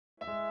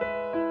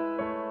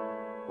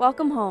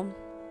Welcome home.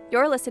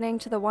 You're listening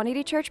to the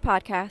 180 Church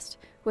podcast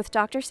with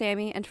Dr.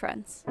 Sammy and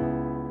friends.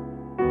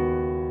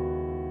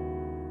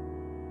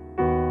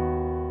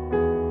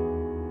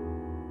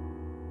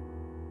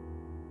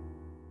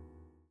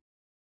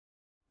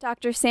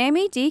 Dr.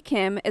 Sammy D.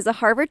 Kim is a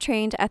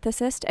Harvard-trained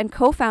ethicist and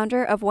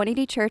co-founder of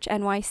 180 Church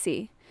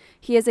NYC.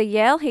 He is a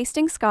Yale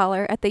Hastings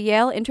Scholar at the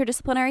Yale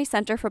Interdisciplinary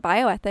Center for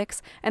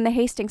Bioethics and the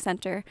Hastings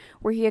Center,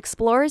 where he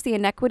explores the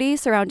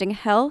inequities surrounding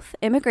health,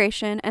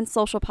 immigration, and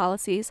social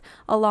policies,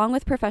 along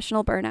with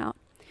professional burnout.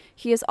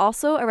 He is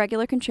also a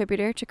regular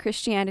contributor to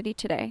Christianity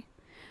Today.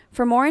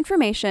 For more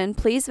information,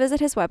 please visit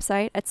his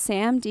website at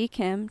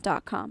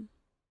samdkim.com.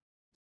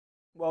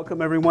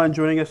 Welcome everyone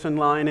joining us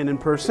online and in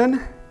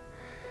person.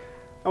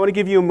 I want to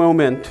give you a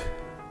moment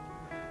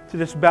to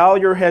just bow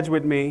your heads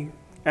with me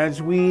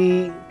as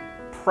we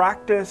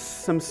practice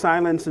some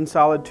silence and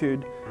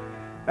solitude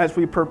as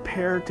we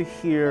prepare to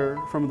hear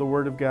from the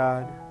Word of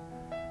God,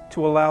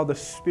 to allow the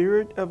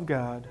Spirit of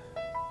God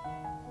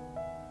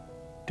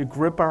to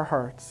grip our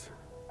hearts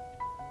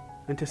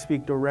and to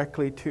speak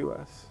directly to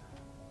us.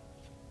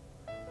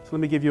 So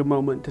let me give you a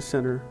moment to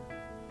center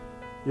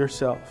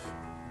yourself.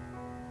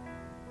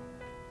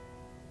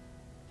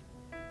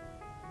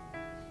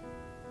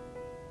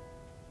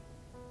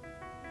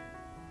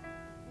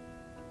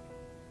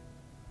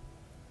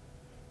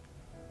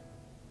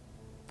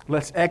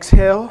 Let's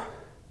exhale.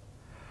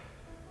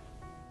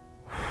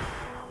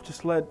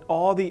 Just let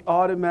all the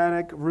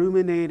automatic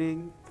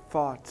ruminating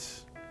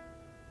thoughts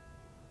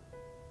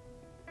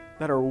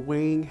that are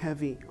weighing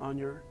heavy on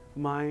your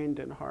mind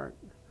and heart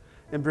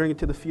and bring it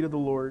to the feet of the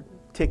Lord.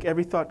 Take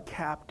every thought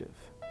captive.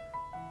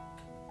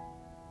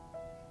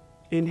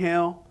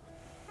 Inhale.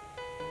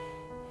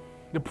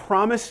 The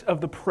promise of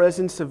the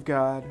presence of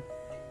God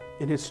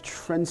in His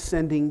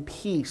transcending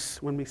peace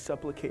when we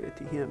supplicate it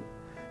to Him.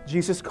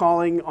 Jesus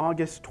calling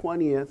August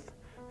 20th,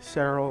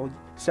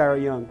 Sarah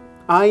Young.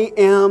 I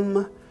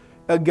am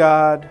a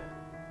God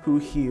who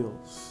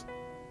heals.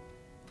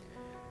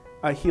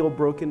 I heal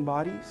broken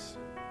bodies,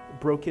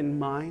 broken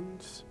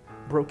minds,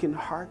 broken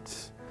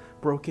hearts,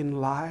 broken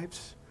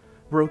lives,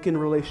 broken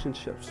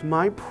relationships.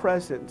 My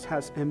presence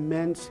has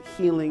immense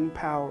healing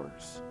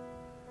powers.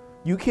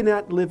 You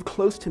cannot live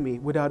close to me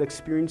without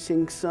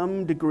experiencing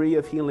some degree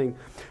of healing.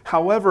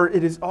 However,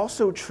 it is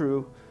also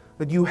true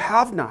that you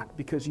have not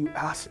because you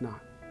ask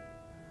not.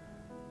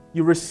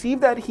 You receive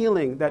that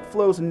healing that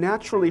flows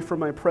naturally from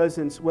my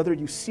presence, whether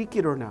you seek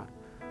it or not.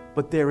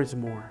 But there is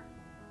more,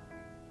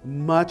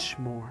 much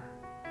more,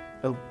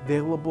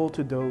 available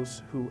to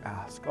those who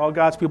ask. All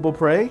God's people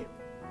pray.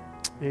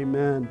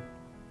 Amen.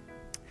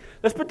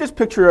 Let's put this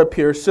picture up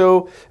here.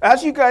 So,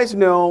 as you guys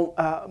know,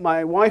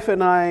 my wife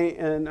and I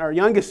and our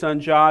youngest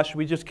son, Josh,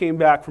 we just came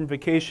back from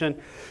vacation,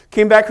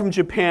 came back from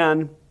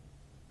Japan.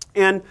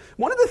 And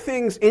one of the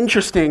things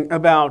interesting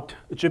about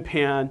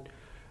Japan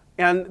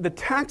and the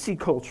taxi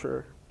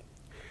culture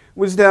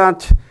was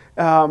that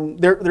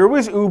there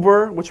was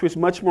Uber, which was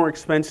much more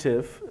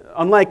expensive.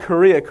 Unlike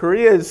Korea,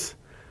 Korea's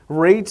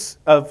rates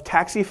of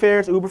taxi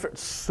fares, Uber fares,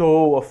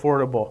 so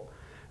affordable.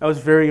 I was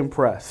very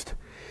impressed.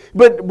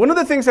 But one of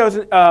the things I was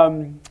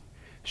kind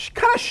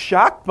of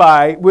shocked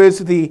by was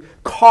the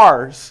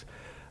cars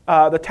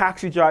the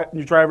taxi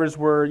drivers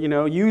were,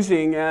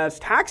 using as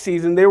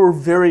taxis, and they were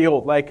very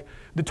old, like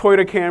the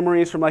Toyota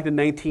Camrys from like the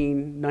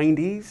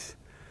 1990s.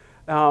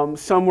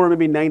 Some were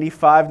maybe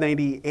 95,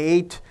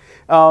 98.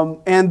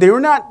 And they were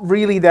not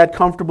really that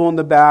comfortable in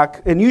the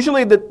back. And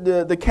usually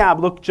the cab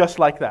looked just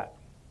like that.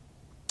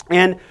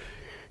 And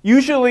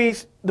usually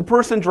the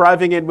person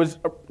driving it was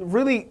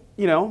really,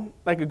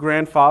 like a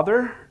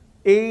grandfather,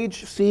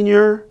 age,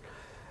 senior,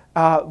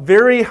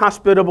 very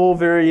hospitable,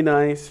 very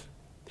nice.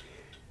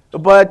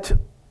 But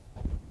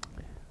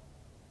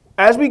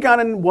as we got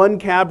in one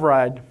cab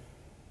ride,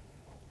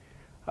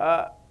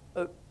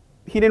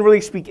 he didn't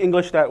really speak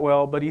English that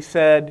well, but he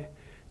said,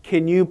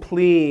 "Can you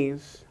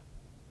please,"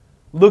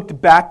 looked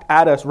back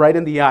at us right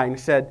in the eye and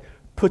said,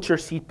 "Put your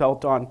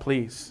seatbelt on,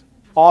 please.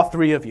 All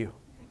three of you."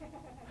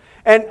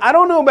 And I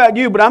don't know about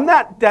you, but I'm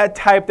not that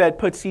type that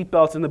puts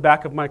seatbelts in the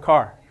back of my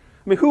car.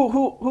 I mean,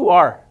 who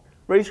are?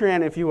 Raise your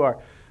hand if you are.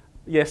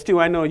 Yes, Stu,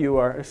 I know you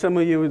are. Some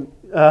of you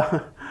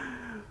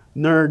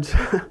nerds.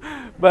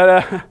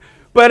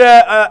 But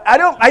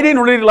I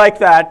didn't really like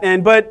that.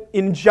 But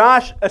in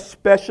Josh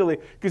especially,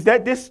 because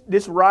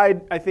this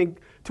ride, I think,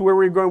 to where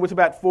we were going was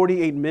about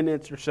 48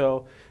 minutes or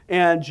so.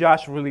 And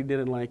Josh really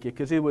didn't like it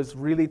because it was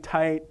really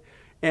tight.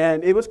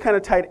 And it was kind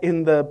of tight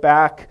in the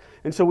back.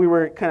 And so we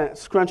were kind of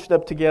scrunched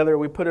up together.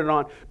 We put it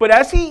on. But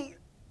as he,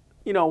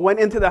 went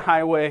into the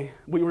highway,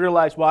 we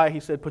realized why he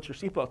said, "Put your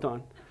seatbelt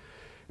on."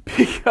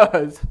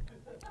 Because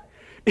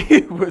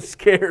it was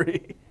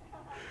scary.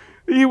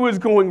 He was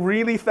going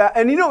really fast.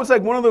 And it's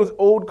like one of those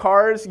old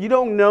cars. You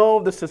don't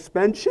know the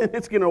suspension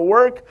is going to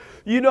work.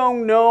 You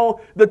don't know.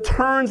 The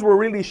turns were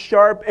really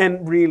sharp.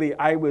 And really,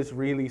 I was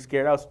really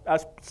scared. I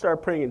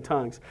started praying in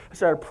tongues. I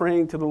started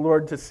praying to the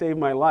Lord to save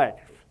my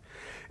life.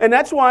 And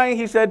that's why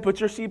he said, "Put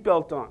your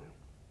seatbelt on."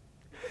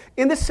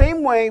 In the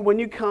same way, when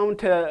you come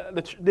to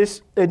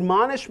this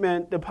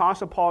admonishment the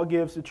Apostle Paul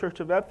gives the church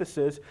of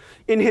Ephesus,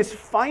 in his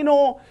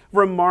final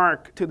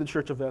remark to the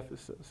church of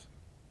Ephesus,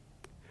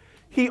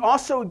 he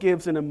also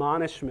gives an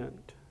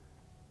admonishment.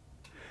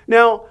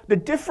 Now, the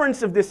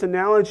difference of this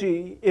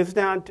analogy is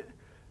that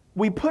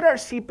we put our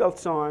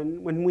seatbelts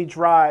on when we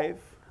drive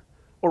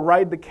or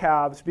ride the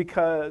cabs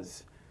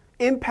because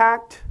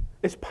impact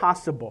is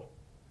possible.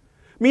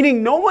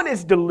 Meaning no one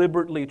is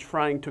deliberately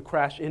trying to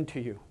crash into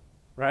you,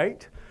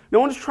 right? No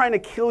one's trying to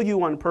kill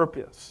you on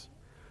purpose.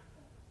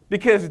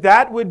 Because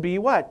that would be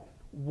what?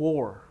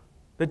 War.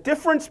 The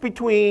difference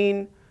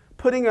between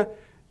putting a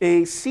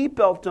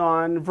seatbelt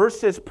on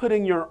versus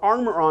putting your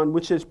armor on,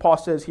 which is, Paul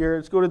says here,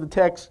 let's go to the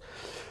text.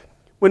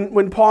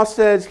 When Paul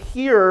says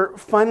here,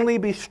 finally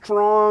be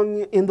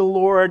strong in the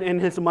Lord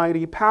and his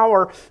mighty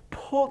power,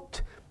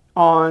 put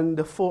on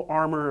the full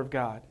armor of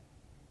God.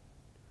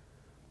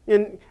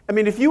 And I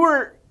mean, if you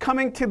were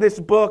coming to this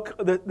book,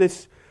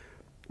 this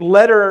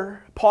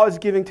letter Paul is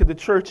giving to the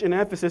church in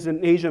Ephesus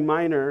in Asia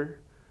Minor,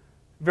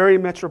 very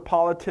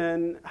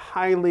metropolitan,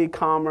 highly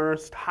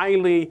commerced,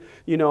 highly,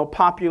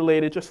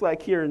 populated, just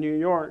like here in New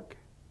York.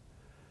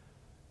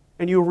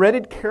 And you read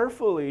it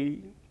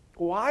carefully.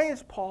 Why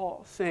is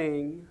Paul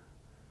saying,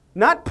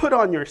 not put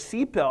on your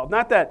seatbelt,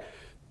 not that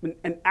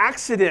an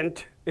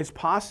accident is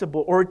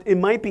possible or it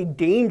might be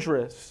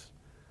dangerous.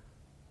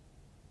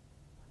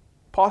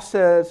 Paul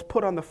says,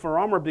 put on the full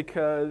armor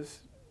because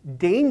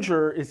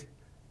danger is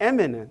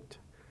imminent.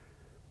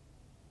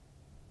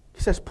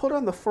 He says, put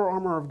on the full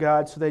armor of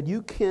God so that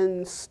you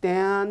can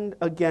stand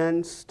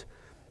against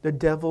the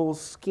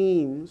devil's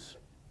schemes.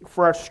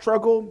 For our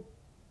struggle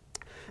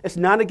is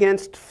not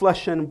against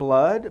flesh and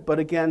blood, but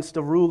against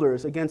the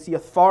rulers, against the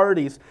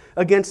authorities,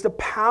 against the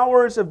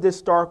powers of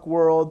this dark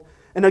world,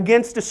 and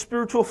against the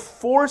spiritual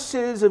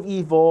forces of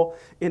evil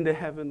in the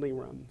heavenly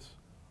realms.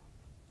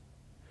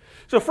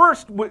 So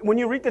first, when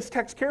you read this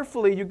text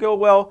carefully, you go,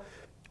 well,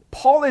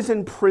 Paul is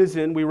in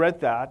prison. We read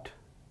that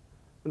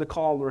in the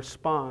call and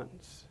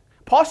response.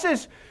 Paul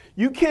says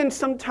you can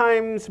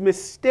sometimes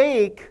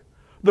mistake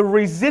the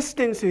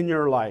resistance in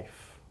your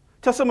life.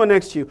 Tell someone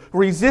next to you,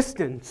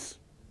 resistance.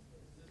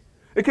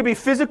 It could be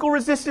physical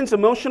resistance,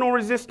 emotional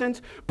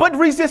resistance, but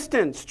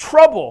resistance,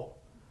 trouble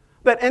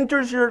that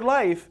enters your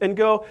life and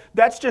go,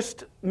 that's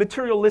just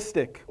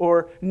materialistic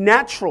or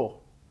naturalism.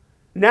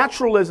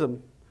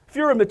 If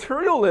you're a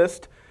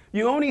materialist,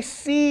 you only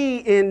see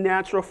in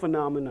natural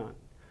phenomenon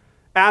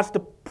as the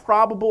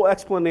probable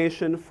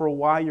explanation for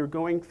why you're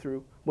going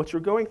through what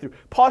you're going through.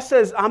 Paul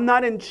says, I'm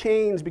not in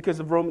chains because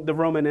of the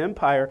Roman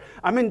Empire.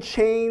 I'm in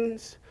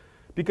chains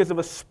because of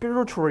a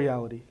spiritual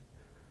reality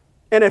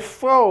and a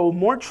foe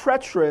more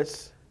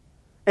treacherous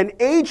and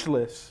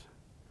ageless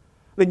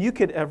than you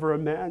could ever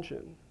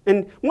imagine.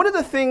 And one of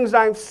the things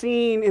I've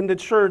seen in the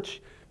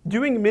church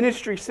doing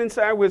ministry since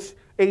I was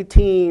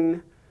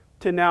 18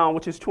 to now,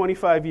 which is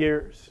 25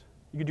 years,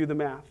 you can do the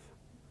math.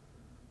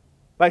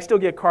 But I still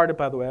get carded,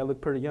 by the way. I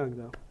look pretty young,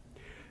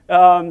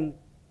 though.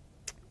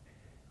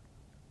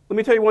 Let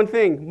me tell you one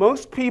thing.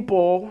 Most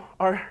people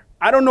are,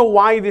 I don't know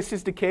why this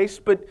is the case,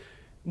 but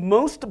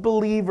most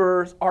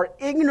believers are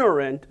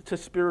ignorant to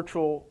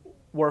spiritual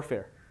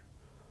warfare.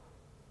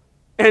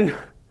 And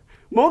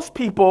most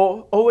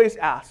people always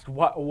ask,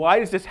 why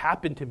does this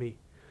happen to me?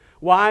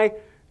 Why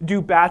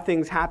do bad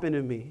things happen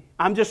to me?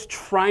 I'm just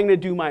trying to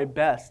do my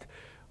best.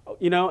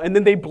 And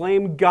then they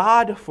blame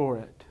God for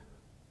it.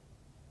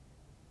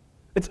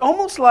 It's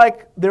almost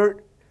like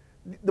the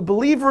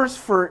believers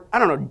for,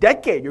 a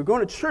decade, you're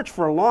going to church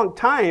for a long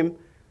time,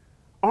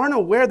 aren't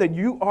aware that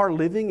you are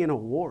living in a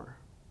war.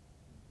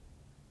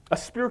 A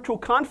spiritual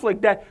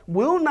conflict that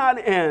will not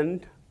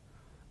end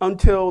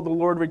until the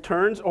Lord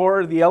returns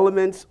or the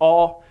elements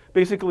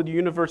basically the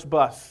universe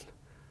busts.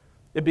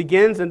 It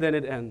begins and then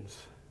it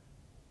ends.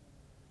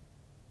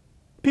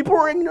 People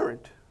are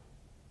ignorant.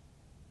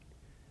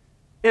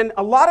 And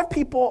a lot of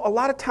people, a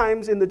lot of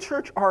times in the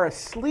church, are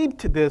asleep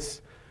to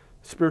this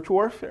spiritual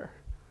warfare.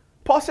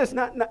 Paul says,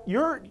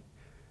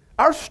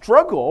 our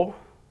struggle,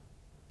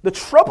 the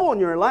trouble in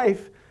your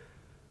life,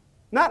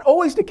 not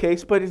always the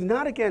case, but is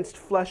not against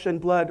flesh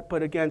and blood,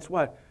 but against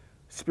what?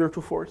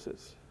 Spiritual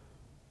forces.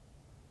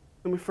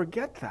 And we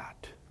forget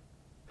that.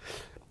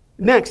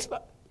 Next,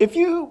 if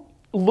you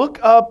look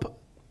up,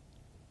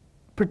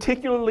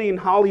 particularly in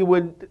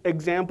Hollywood,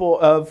 example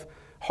of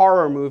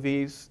horror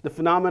movies, the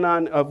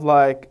phenomenon of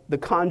like the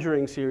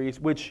Conjuring series,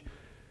 which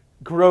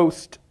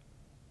grossed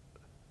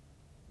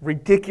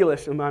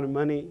ridiculous amount of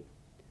money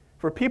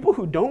for people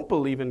who don't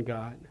believe in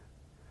God.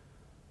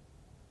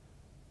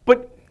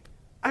 But,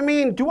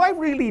 do I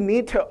really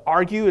need to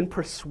argue and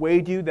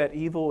persuade you that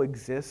evil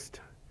exists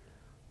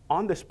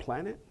on this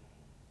planet?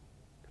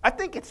 I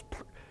think it's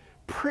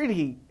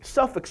pretty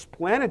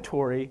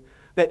self-explanatory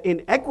that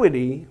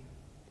inequity,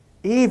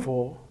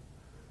 evil,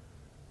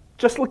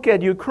 just look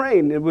at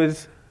Ukraine. It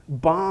was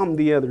bombed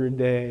the other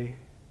day.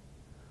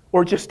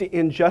 Or just the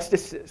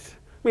injustices.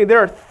 There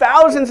are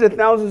thousands and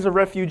thousands of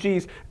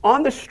refugees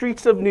on the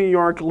streets of New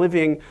York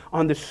living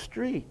on the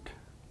street.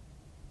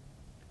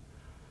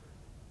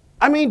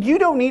 I mean, you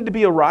don't need to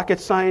be a rocket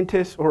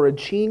scientist or a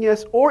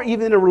genius or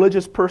even a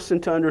religious person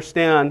to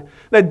understand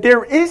that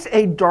there is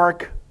a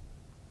dark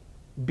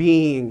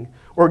being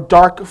or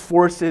dark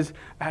forces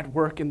at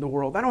work in the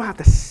world. I don't have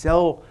to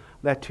sell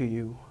that to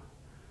you.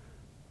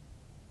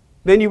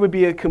 Then you would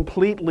be a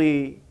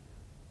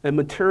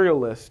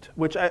materialist,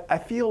 which I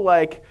feel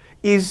like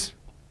is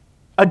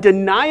a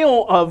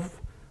denial of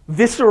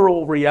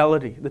visceral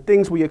reality, the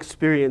things we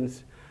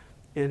experience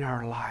in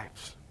our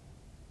lives.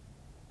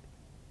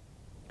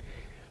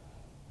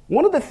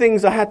 One of the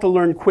things I had to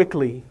learn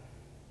quickly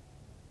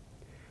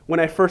when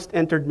I first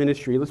entered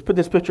ministry, let's put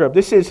this picture up.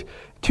 This is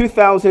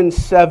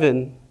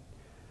 2007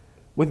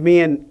 with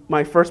me and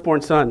my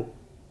firstborn son.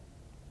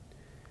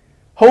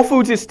 Whole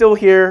Foods is still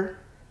here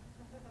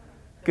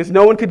because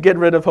no one could get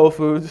rid of Whole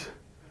Foods.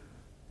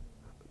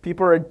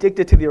 People are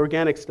addicted to the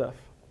organic stuff.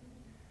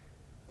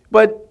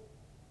 But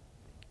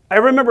I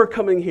remember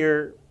coming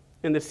here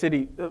in the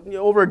city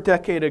over a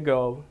decade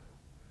ago.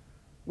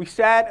 We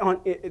sat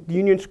on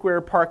Union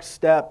Square Park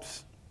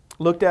steps,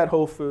 looked at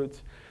Whole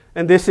Foods,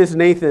 and this is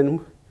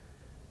Nathan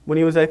when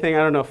he was, I think,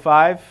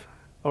 5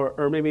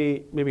 or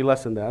maybe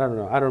less than that. I don't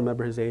know. I don't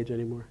remember his age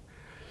anymore.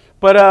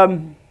 But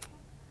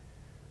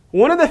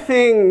one of the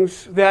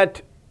things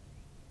that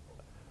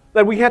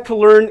we had to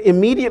learn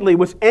immediately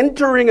was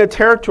entering a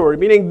territory,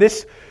 meaning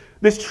this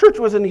church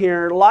wasn't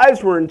here,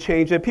 lives weren't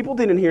changed, people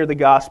didn't hear the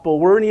gospel,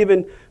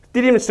 didn't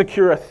even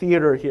secure a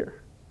theater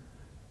here.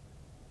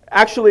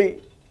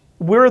 Actually,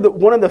 we're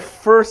one of the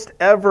first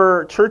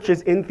ever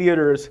churches in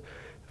theaters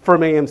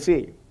from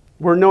AMC.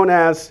 We're known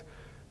as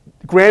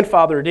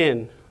grandfathered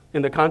in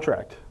the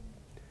contract.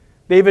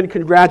 They even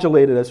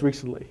congratulated us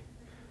recently.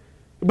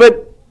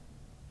 But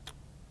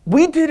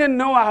we didn't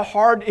know how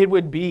hard it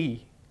would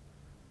be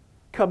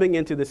coming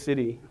into the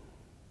city,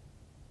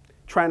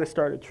 trying to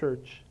start a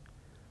church,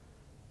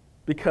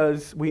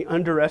 because we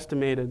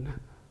underestimated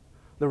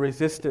the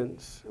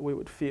resistance we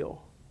would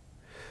feel.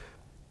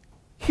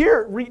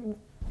 Here,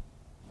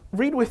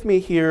 read with me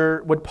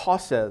here what Paul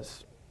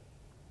says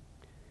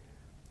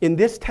in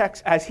this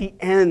text as he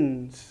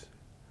ends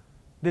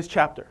this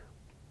chapter.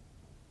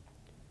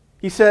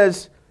 He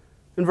says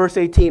in verse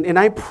 18, "And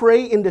I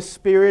pray in the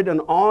Spirit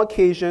on all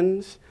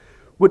occasions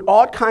with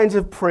all kinds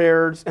of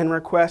prayers and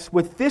requests.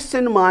 With this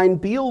in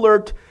mind, be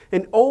alert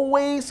and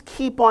always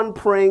keep on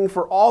praying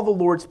for all the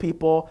Lord's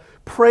people.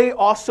 Pray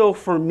also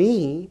for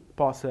me,"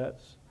 Paul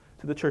says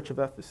to the church of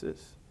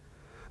Ephesus,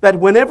 "that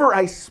whenever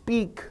I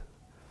speak,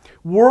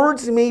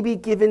 words may be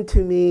given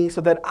to me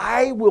so that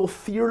I will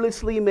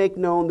fearlessly make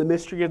known the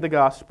mystery of the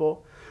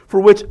gospel, for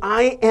which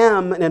I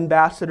am an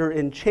ambassador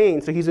in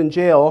chains." So he's in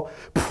jail.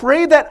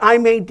 "Pray that I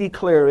may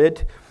declare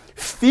it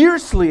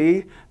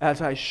fiercely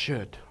as I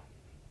should."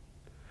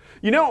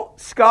 You know,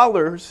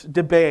 scholars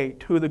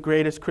debate who the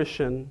greatest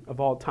Christian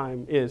of all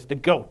time is, the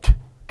GOAT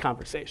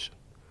conversation.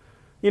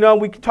 You know,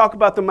 we could talk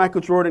about the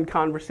Michael Jordan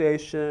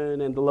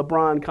conversation and the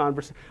LeBron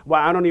conversation. Well,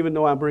 I don't even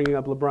know why I'm bringing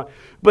up LeBron.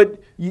 But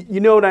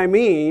you know what I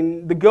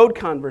mean, the GOAT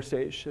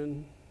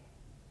conversation.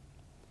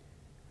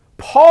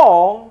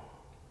 Paul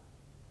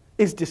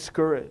is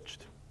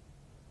discouraged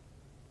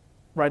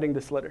writing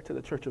this letter to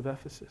the church of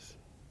Ephesus.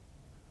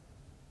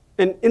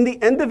 And in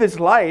the end of his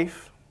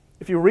life,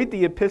 if you read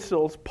the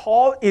epistles,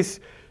 Paul is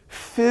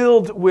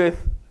filled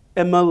with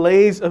a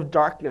malaise of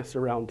darkness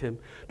around him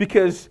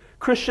because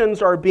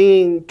Christians are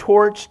being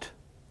torched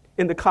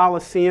in the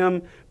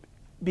Colosseum,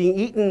 being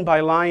eaten by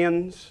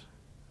lions.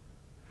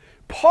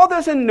 Paul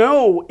doesn't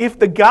know if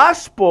the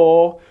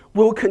gospel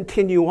will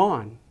continue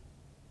on.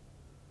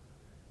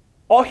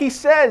 All he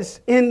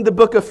says in the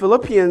book of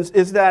Philippians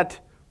is that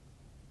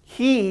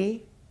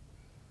he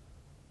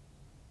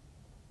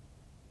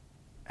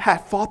had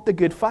fought the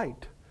good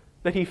fight,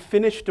 that he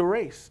finished the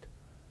race.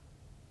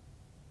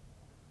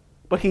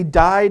 But he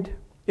died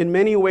in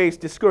many ways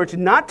discouraged,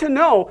 not to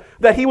know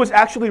that he was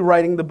actually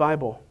writing the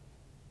Bible.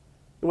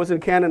 It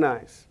wasn't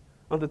canonized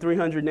until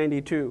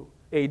 392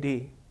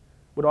 AD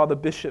with all the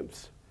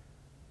bishops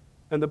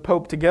and the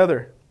Pope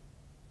together.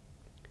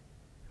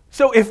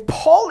 So if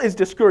Paul is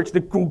discouraged, the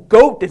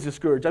GOAT is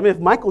discouraged. I mean,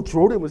 if Michael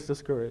Jordan was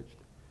discouraged,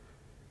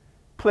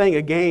 playing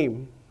a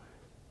game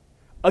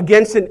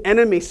against an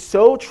enemy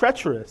so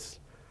treacherous,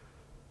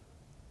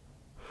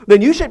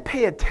 then you should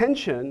pay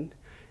attention.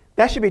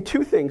 That should be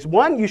two things.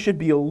 One, you should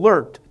be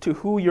alert to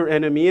who your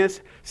enemy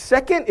is.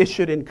 Second, it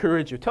should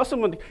encourage you. Tell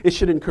someone it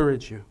should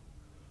encourage you.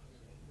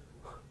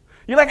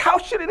 You're like, how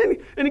should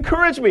it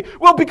encourage me?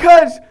 Well,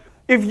 because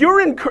if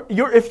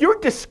you're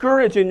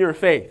discouraged in your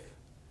faith,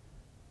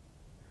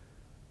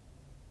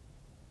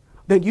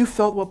 then you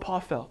felt what Paul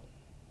felt.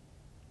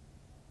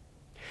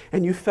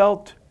 And you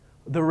felt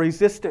the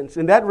resistance.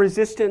 And that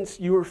resistance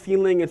you were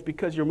feeling is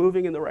because you're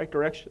moving in the right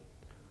direction.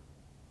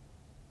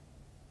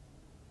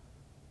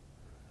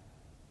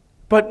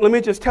 But let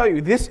me just tell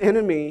you, this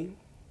enemy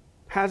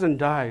hasn't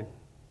died.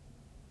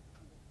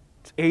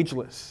 It's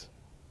ageless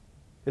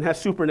and has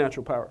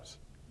supernatural powers.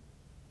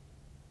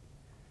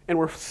 And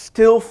we're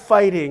still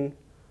fighting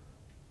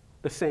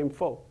the same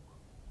foe.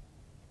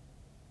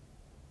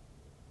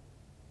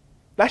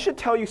 That should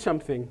tell you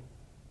something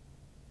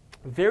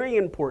very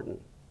important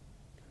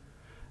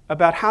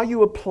about how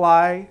you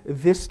apply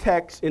this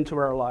text into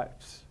our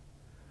lives.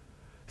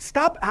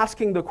 Stop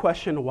asking the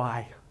question,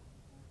 why?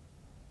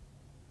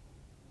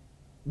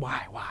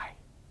 Why?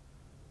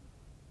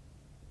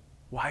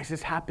 Why is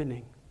this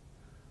happening?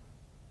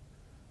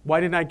 Why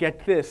didn't I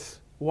get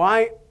this?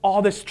 Why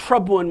all this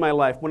trouble in my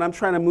life when I'm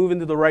trying to move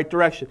into the right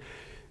direction?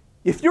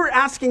 If you're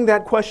asking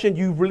that question,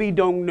 you really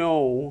don't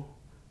know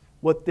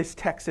what this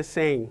text is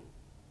saying.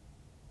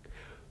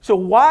 So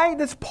why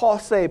does Paul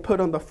say, put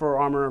on the full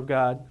armor of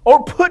God?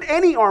 Or put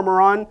any armor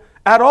on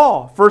at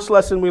all? First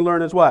lesson we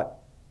learn is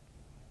what?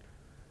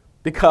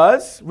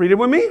 Because, read it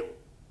with me.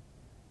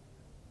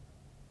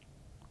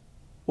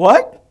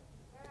 What?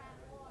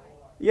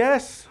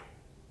 Yes.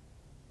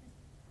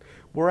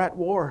 We're at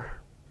war.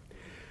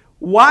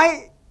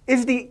 Why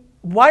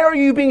are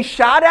you being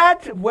shot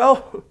at?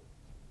 Well,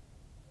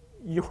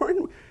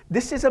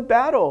 this is a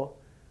battle.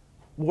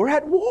 We're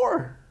at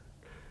war.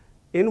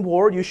 In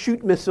war, you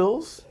shoot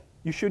missiles,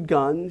 you shoot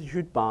guns, you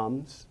shoot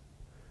bombs.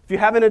 If you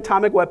have an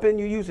atomic weapon,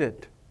 you use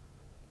it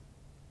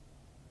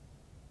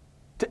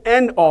to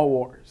end all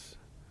wars.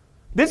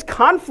 This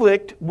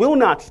conflict will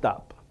not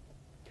stop.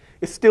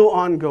 It's still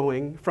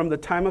ongoing from the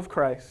time of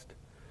Christ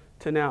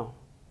to now.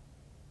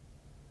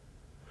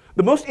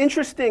 The most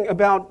interesting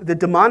about the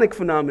demonic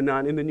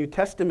phenomenon in the New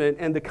Testament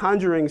and the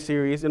Conjuring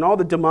series and all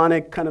the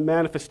demonic kind of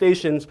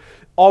manifestations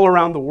all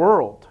around the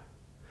world,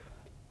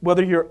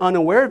 whether you're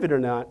unaware of it or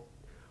not,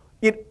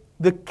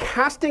 the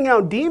casting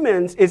out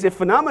demons is a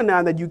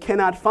phenomenon that you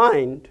cannot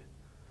find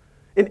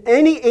in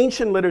any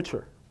ancient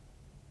literature.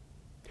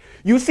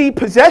 You see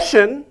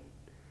possession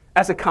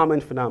as a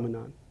common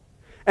phenomenon.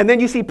 And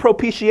then you see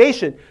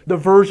propitiation, the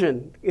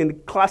virgin in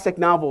classic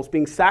novels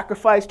being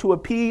sacrificed to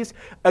appease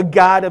a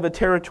god of a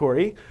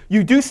territory.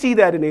 You do see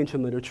that in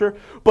ancient literature,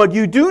 but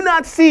you do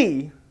not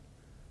see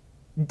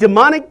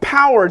demonic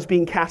powers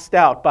being cast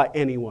out by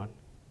anyone.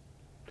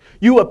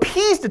 You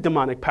appease the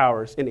demonic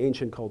powers in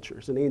ancient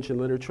cultures, in ancient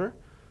literature,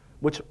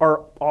 which are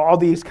all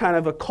these kind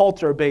of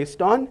occults are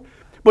based on,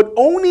 but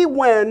only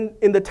when,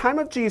 in the time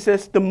of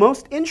Jesus, the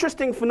most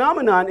interesting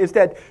phenomenon is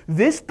that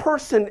this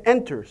person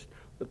enters.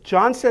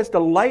 John says the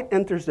light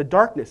enters the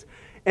darkness,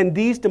 and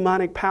these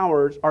demonic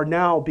powers are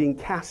now being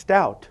cast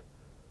out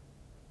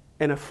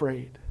and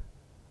afraid.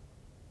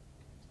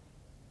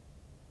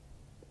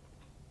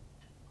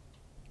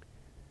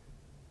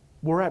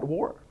 We're at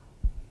war.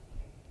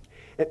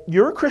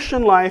 Your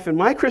Christian life and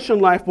my Christian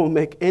life won't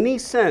make any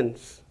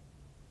sense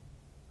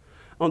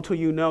until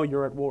you know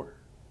you're at war.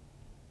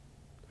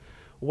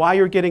 Why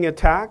you're getting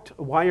attacked,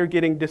 why you're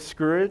getting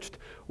discouraged,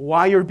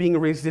 why you're being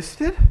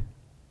resisted.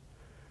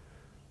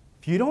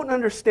 If you don't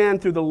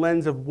understand through the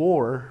lens of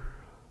war,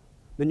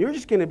 then you're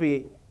just going to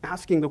be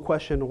asking the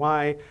question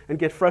why and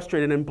get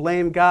frustrated and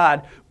blame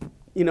God,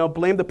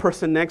 blame the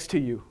person next to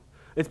you.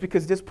 It's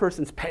because this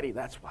person's petty,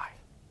 that's why.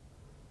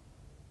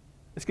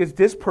 It's because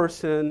this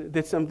person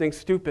did something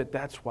stupid,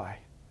 that's why.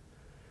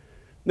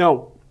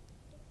 No,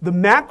 the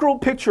macro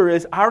picture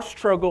is our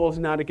struggle is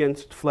not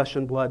against flesh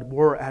and blood.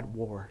 We're at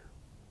war.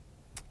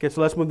 Okay, so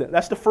let's move there.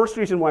 That's the first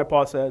reason why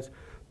Paul says,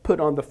 put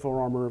on the full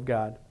armor of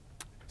God.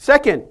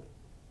 Second,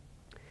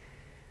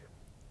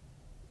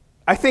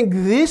 I think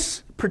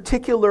this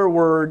particular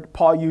word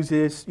Paul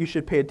uses, you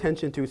should pay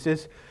attention to. It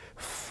says,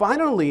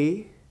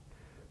 finally,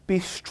 be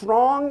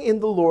strong in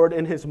the Lord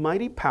and his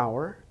mighty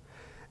power.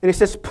 And it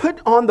says,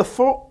 put on the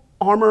full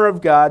armor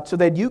of God so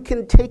that you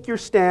can take your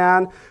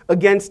stand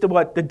against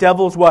the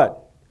devil's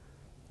what?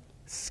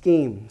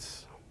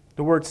 Schemes.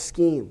 The word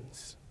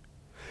schemes.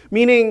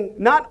 Meaning,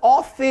 not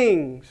all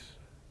things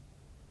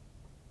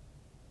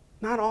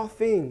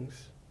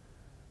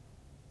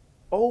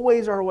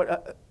always are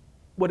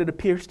what it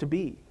appears to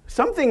be.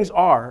 Some things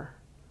are,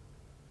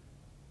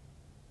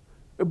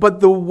 but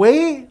the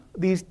way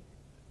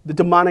the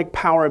demonic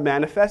power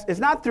manifests is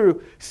not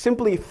through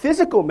simply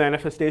physical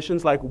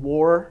manifestations like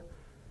war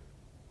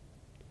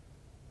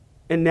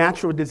and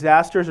natural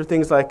disasters or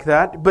things like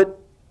that. But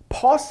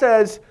Paul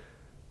says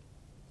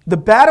the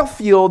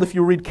battlefield, if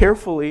you read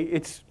carefully,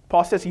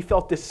 Paul says he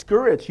felt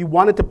discouraged. He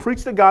wanted to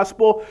preach the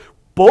gospel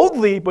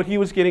boldly, but he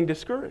was getting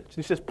discouraged.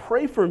 He says,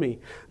 pray for me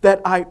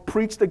that I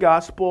preach the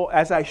gospel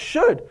as I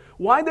should.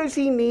 Why does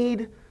he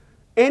need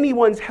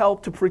anyone's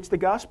help to preach the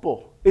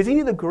gospel? Is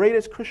he the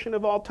greatest Christian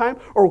of all time?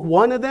 Or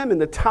one of them in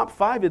the top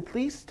 5 at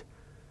least?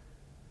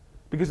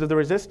 Because of the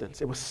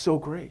resistance. It was so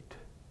great.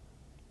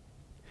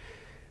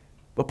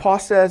 But Paul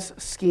says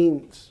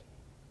schemes.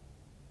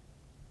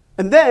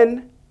 And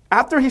then,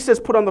 after he says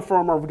put on the full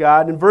armor of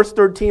God, in verse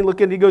 13,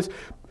 look at it, he goes,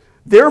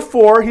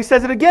 therefore, he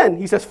says it again.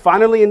 He says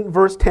finally in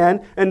verse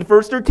 10, and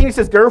verse 13 he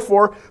says,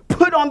 therefore,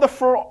 put on the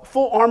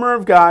full armor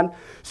of God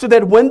so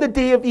that when the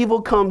day of evil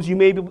comes, you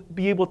may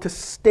be able to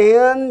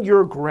stand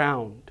your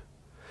ground.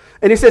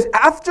 And he says,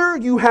 after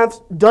you have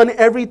done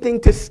everything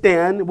to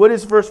stand, what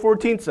does verse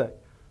 14 say?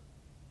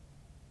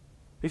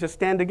 He says,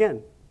 stand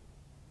again.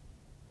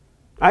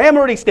 I am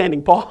already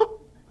standing,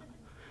 Paul.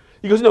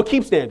 He goes, no,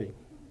 keep standing.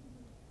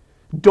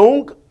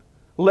 Don't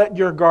let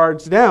your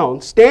guards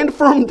down. Stand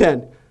firm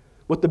then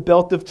with the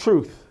belt of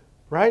truth,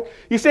 right?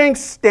 He's saying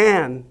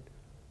stand.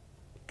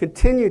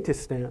 Continue to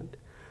stand.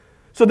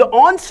 So the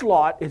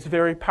onslaught is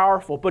very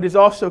powerful, but is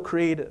also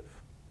creative.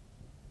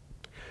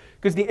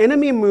 Because the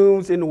enemy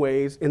moves in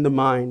ways in the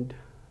mind.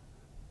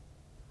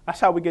 That's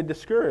how we get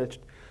discouraged.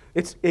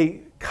 It's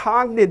a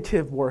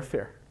cognitive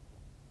warfare.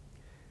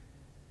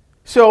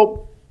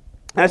 So,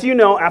 as you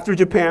know, after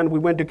Japan, we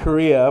went to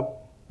Korea.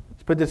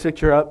 Let's put this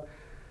picture up.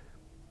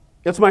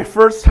 It's my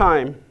first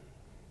time.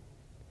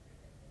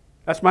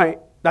 That's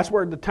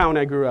where the town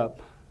I grew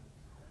up.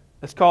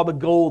 It's called the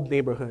Gold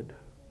neighborhood.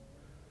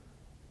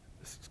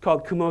 It's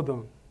called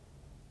Kumodon.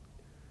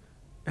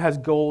 It has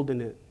gold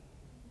in it.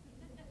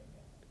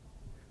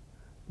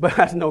 But it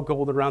has no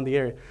gold around the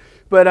area.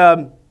 But,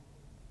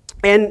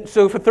 and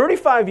so for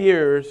 35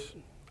 years,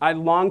 I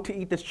longed to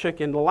eat this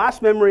chicken. The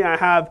last memory I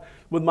have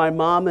with my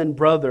mom and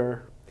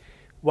brother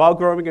while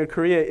growing in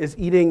Korea is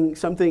eating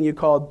something you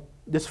call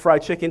this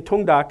fried chicken,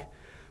 tongdak,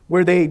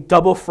 where they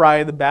double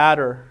fry the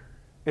batter.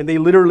 And they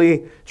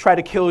literally try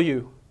to kill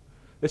you.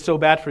 It's so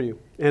bad for you.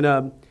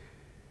 And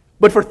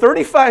but for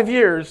 35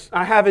 years,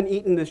 I haven't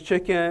eaten this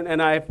chicken,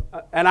 and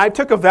I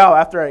took a vow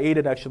after I ate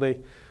it,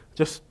 actually,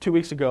 just 2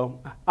 weeks ago.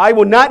 I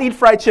will not eat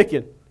fried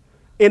chicken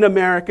in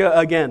America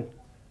again.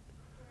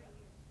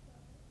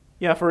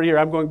 Yeah, for a year.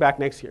 I'm going back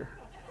next year.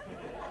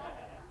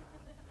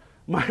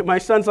 My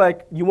son's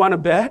like, you want to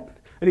bet?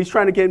 And he's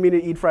trying to get me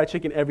to eat fried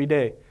chicken every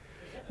day.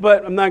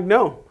 But I'm like,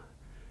 no.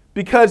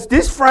 Because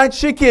this fried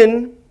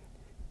chicken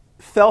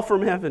fell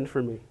from heaven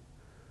for me.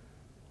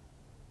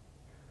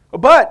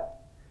 But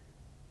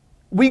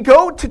we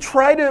go to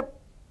try to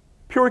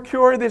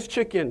procure this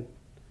chicken.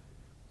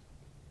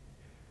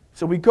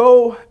 So we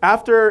go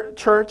after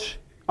church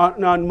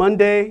on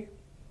Monday,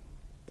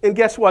 and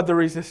guess what? The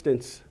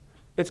resistance.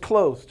 It's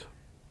closed.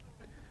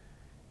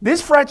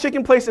 This fried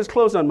chicken place is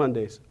closed on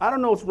Mondays. I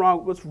don't know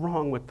what's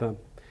wrong with them.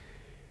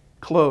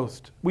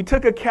 Closed. We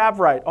took a cab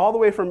ride all the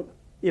way from,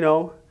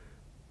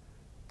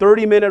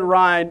 30-minute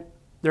ride.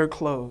 They're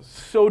closed.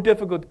 So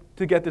difficult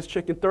to get this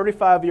chicken.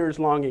 35 years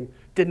longing.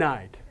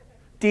 Denied.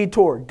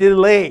 Detour.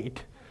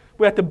 Delayed.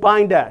 We have to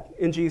bind that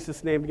in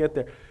Jesus' name to get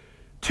there.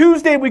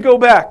 Tuesday we go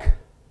back.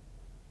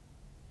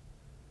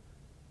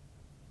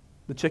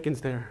 The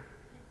chicken's there.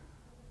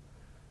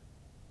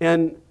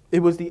 And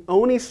it was the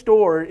only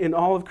store in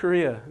all of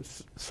Korea,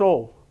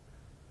 Seoul,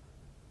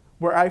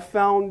 where I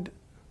found,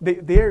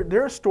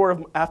 they're a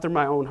store after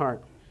my own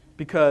heart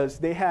because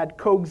they had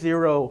Coke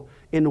Zero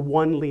in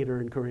 1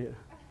 liter in Korea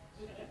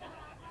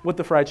with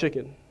the fried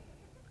chicken.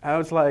 I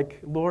was like,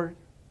 Lord,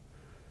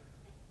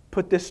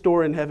 put this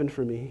store in heaven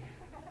for me.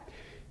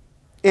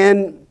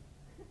 And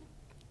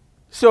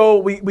so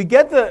we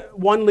get the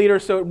 1 liter,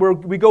 so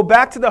we go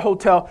back to the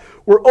hotel.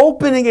 We're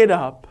opening it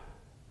up,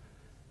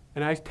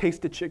 and I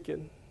taste the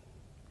chicken.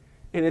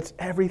 And it's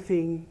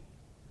everything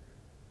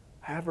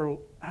I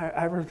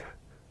ever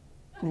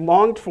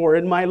longed for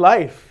in my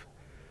life.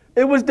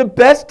 It was the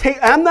best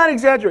I'm not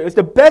exaggerating. It's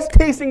the best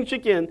tasting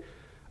chicken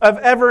I've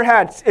ever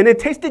had. And it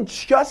tasted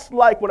just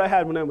like what I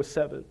had when I was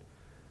 7.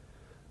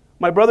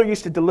 My brother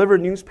used to deliver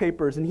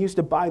newspapers, and he used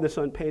to buy this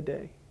on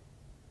payday.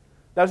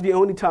 That was the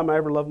only time I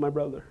ever loved my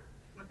brother.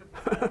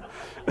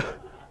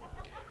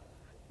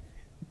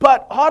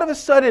 But all of a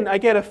sudden, I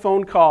get a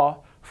phone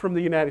call from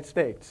the United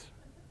States.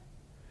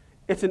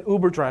 It's an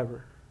Uber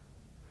driver.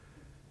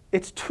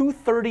 It's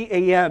 2:30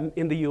 a.m.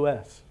 in the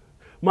U.S.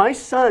 My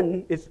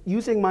son is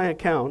using my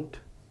account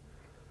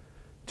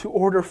to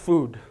order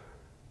food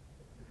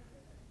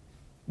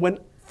when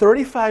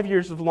 35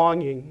 years of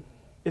longing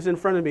is in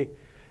front of me.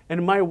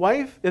 And my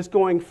wife is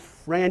going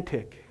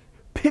frantic.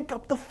 Pick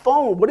up the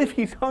phone. What if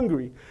he's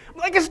hungry? I'm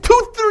like, it's 2:30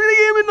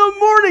 a.m. in the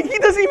morning. He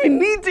doesn't even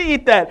need to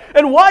eat that.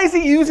 And why is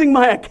he using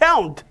my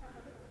account?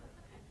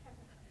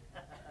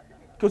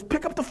 He goes,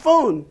 pick up the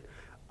phone.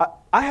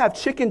 I have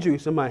chicken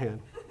juice in my hand.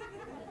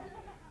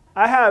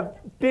 I have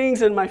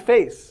things in my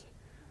face.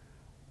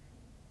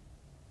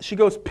 She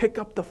goes, pick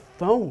up the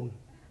phone.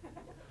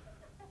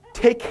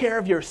 Take care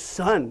of your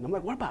son. I'm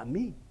like, what about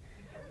me?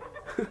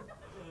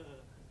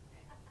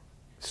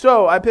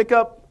 So I pick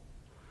up.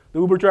 The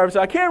Uber driver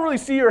said, I can't really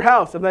see your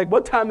house. I'm like,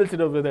 what time is it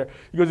over there?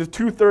 He goes, it's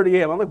 2:30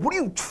 a.m. I'm like, what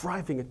are you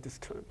driving at this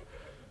time?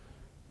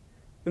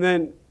 And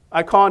then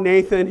I call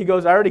Nathan. He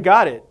goes, I already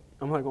got it.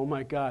 I'm like, oh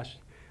my gosh.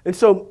 And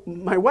so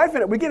my wife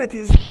and I, we get into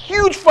this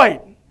huge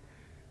fight.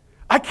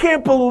 I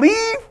can't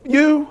believe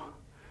you.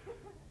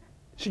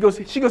 She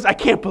goes, I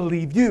can't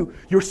believe you.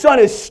 Your son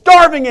is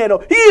starving at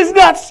home. He is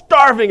not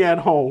starving at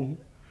home.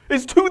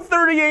 It's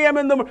 2:30 a.m.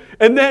 in the morning.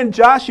 And then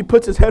Josh, he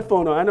puts his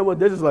headphone on. I know what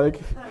this is like.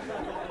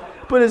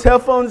 Put his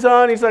headphones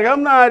on. He's like,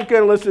 I'm not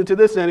going to listen to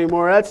this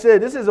anymore. That's it.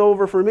 This is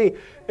over for me.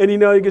 And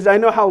because I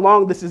know how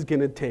long this is going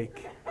to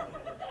take.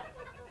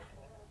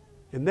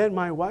 And then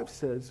my wife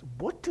says,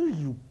 what do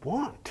you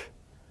want?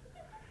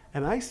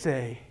 And I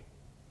say,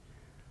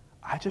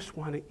 I just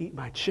want to eat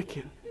my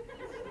chicken.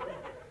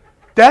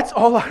 That's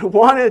all I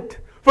wanted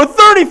for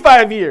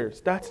 35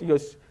 years.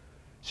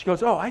 She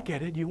goes, oh, I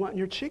get it. You want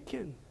your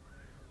chicken.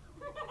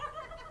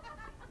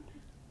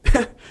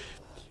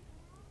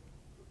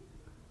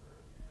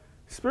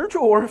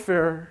 Spiritual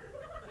warfare,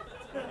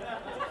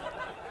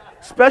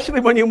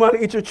 especially when you want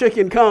to eat your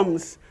chicken,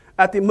 comes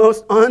at the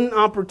most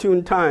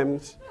inopportune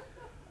times.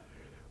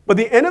 But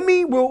the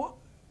enemy will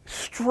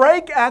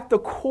strike at the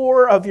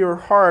core of your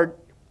heart.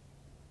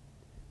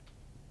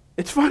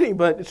 It's funny,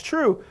 but it's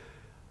true.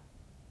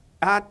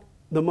 At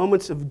the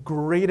moments of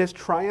greatest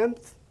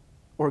triumph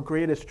or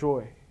greatest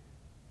joy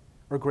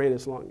or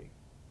greatest longing.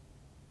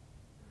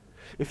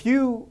 If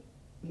you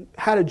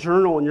had a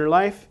journal in your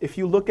life, if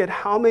you look at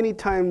how many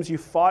times you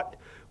fought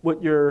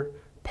with your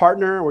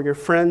partner or your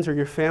friends or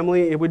your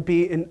family, it would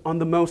be on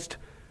the most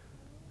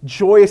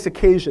joyous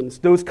occasions.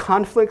 Those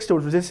conflicts,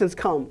 those resistance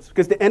comes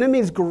because the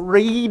enemy's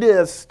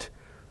greatest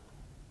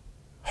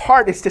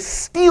heart is to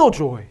steal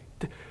joy.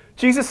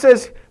 Jesus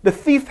says the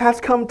thief has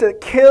come to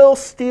kill,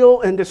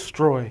 steal, and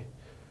destroy.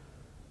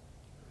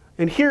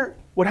 And here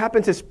what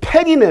happens is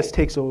pettiness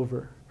takes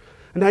over.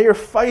 And now you're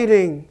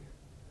fighting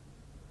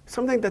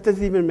something that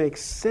doesn't even make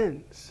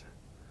sense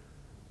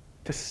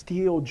to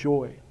steal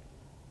joy.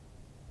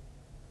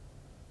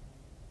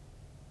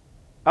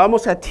 I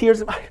almost had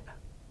tears in my eyes.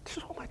 This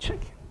is all my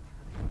chicken.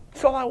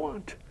 It's all I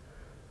want.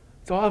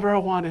 It's all I've ever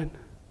wanted.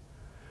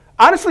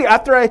 Honestly,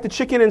 after I ate the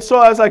chicken and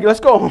saw, I was like, let's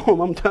go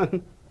home. I'm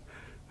done.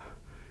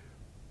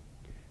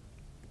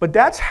 But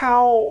that's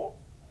how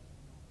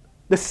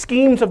the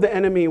schemes of the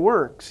enemy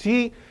work.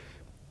 See,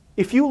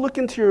 if you look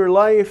into your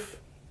life,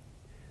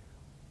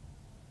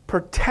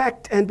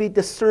 protect and be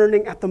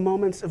discerning at the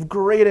moments of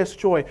greatest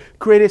joy,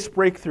 greatest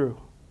breakthrough.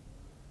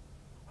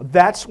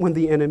 That's when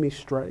the enemy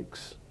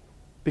strikes.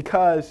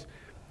 Because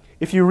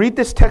if you read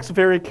this text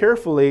very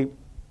carefully,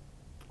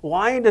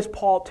 why does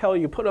Paul tell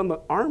you put on the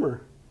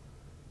armor?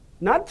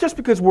 Not just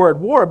because we're at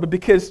war, but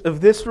because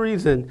of this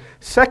reason.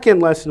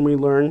 Second lesson we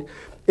learn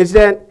is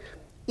that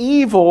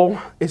evil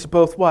is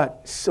both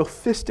what?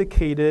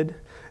 Sophisticated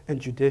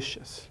and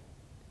judicious.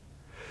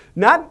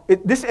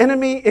 This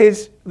enemy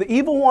is, the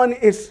evil one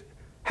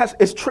has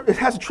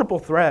a triple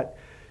threat.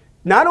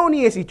 Not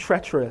only is he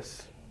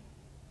treacherous,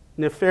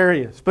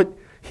 nefarious, but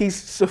he's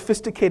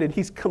sophisticated,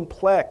 he's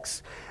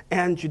complex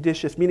and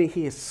judicious, meaning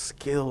he is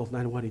skilled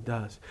in what he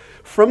does.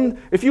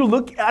 If you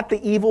look at the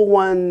evil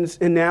one's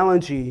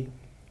analogy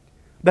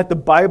that the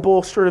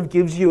Bible sort of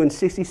gives you in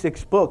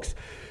 66 books,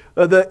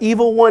 the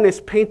evil one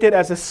is painted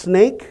as a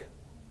snake.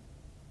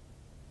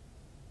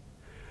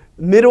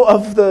 Middle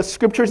of the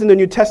scriptures in the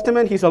New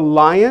Testament, he's a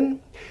lion.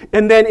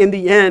 And then in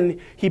the end,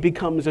 he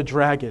becomes a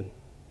dragon.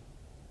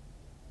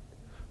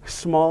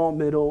 Small,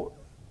 middle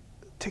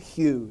to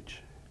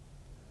huge.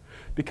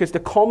 Because the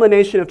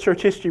culmination of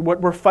church history,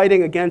 what we're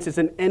fighting against is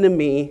an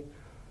enemy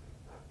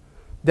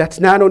that's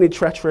not only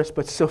treacherous,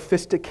 but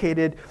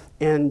sophisticated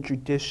and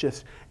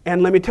judicious.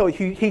 And let me tell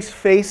you, he's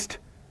faced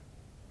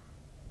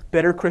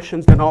better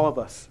Christians than all of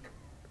us.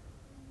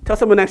 Tell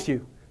someone next to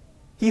you,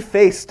 he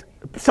faced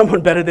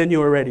someone better than you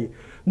already.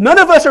 None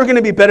of us are going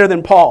to be better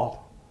than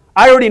Paul.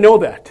 I already know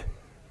that.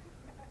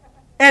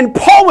 And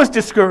Paul was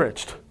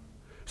discouraged.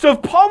 So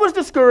if Paul was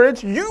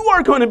discouraged, you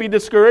are going to be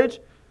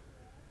discouraged.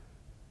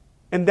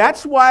 And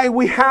that's why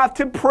we have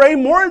to pray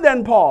more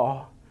than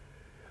Paul.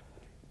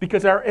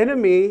 Because our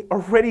enemy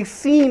already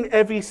seen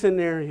every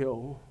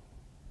scenario,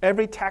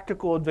 every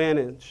tactical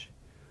advantage.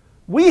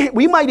 We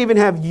might even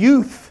have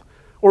youth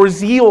or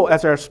zeal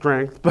as our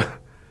strength,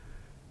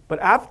 but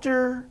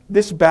after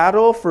this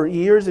battle for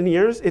years and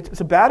years,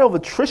 it's a battle of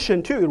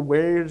attrition too. It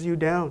wears you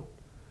down.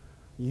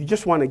 You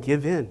just want to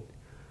give in.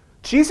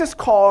 Jesus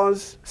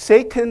calls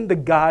Satan the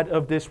god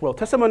of this world.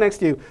 Tell someone next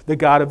to you, the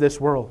god of this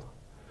world.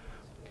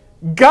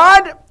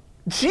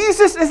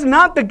 Jesus is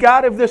not the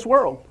God of this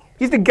world.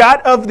 He's the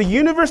God of the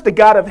universe, the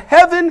God of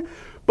heaven,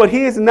 but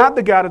he is not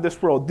the God of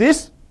this world.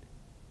 This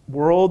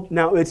world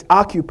now is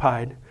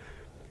occupied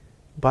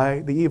by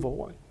the evil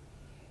one.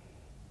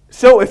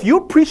 So if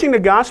you're preaching the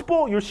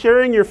gospel, you're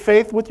sharing your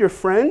faith with your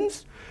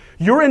friends,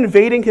 you're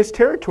invading his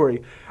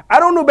territory. I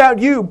don't know about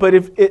you, but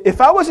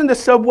if I was in the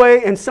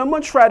subway and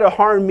someone tried to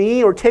harm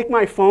me or take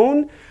my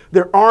phone,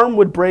 their arm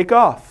would break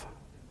off.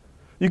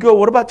 You go,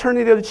 what about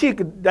turning the other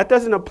cheek? That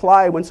doesn't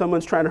apply when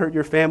someone's trying to hurt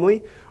your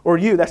family or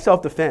you. That's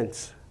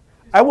self-defense.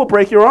 I will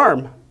break your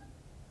arm,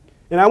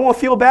 and I won't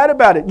feel bad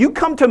about it. You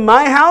come to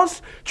my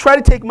house, try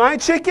to take my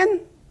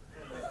chicken.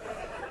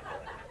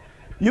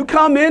 You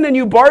come in and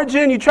you barge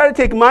in, you try to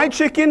take my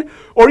chicken,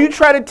 or you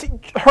try to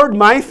hurt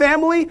my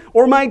family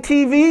or my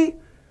TV,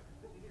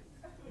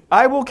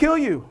 I will kill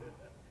you.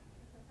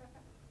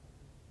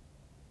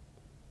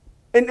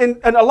 And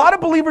a lot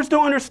of believers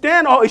don't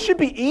understand, it should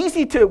be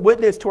easy to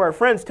witness to our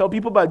friends, tell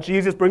people about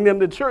Jesus, bring them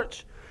to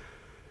church.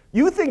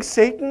 You think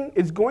Satan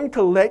is going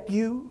to let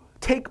you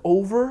take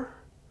over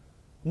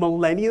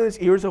millennia,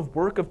 years of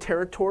work, of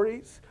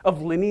territories,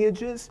 of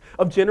lineages,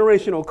 of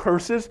generational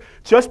curses,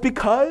 just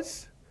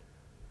because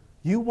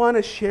you want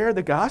to share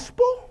the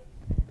gospel?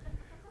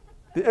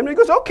 The enemy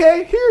goes,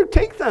 okay, here,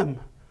 take them.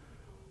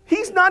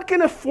 He's not going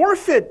to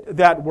forfeit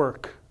that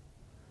work.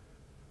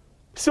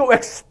 So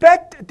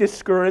expect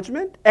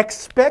discouragement,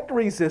 expect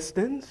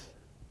resistance.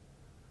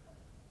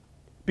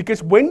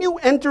 Because when you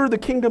enter the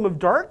kingdom of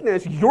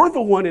darkness, you're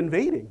the one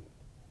invading.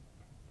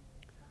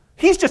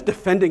 He's just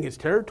defending his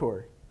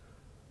territory.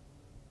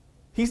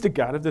 He's the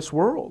God of this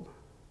world.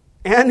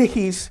 And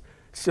he's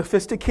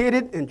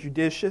sophisticated and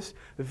judicious,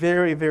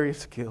 very, very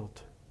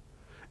skilled.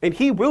 And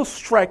he will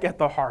strike at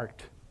the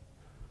heart.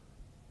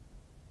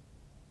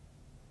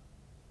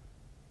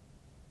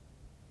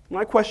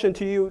 My question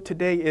to you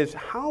today is,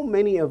 how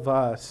many of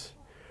us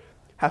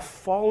have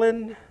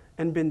fallen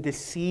and been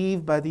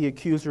deceived by the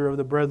accuser of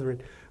the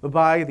brethren,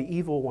 by the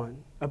evil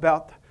one,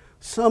 about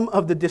some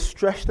of the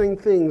distressing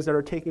things that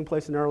are taking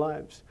place in our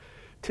lives?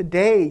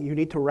 Today, you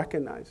need to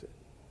recognize it.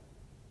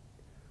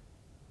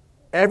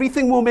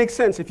 Everything will make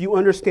sense if you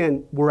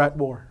understand we're at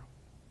war.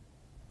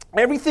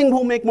 Everything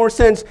will make more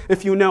sense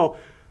if you know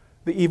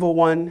the evil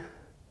one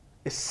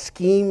is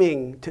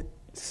scheming to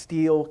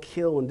steal,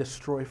 kill, and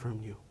destroy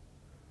from you.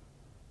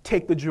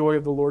 Take the joy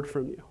of the Lord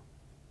from you.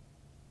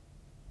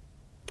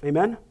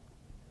 Amen?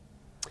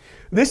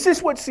 This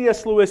is what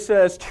C.S. Lewis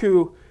says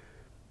to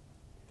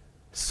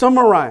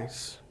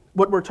summarize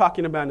what we're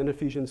talking about in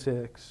Ephesians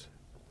 6.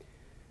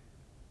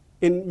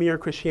 In Mere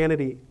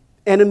Christianity,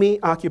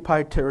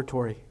 enemy-occupied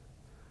territory.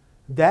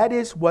 That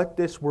is what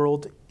this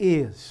world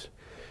is.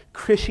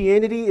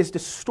 Christianity is the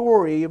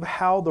story of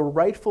how the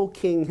rightful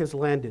king has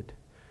landed.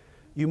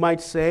 You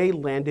might say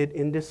landed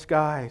in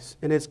disguise,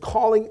 and is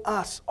calling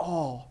us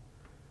all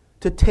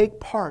to take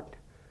part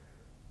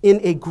in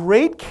a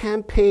great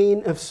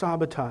campaign of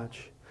sabotage.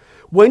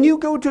 When you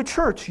go to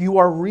church, you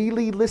are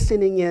really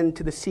listening in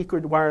to the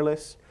secret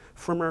wireless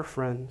from our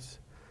friends.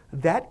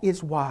 That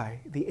is why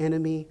the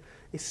enemy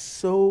is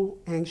so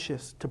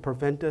anxious to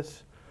prevent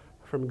us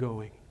from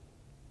going.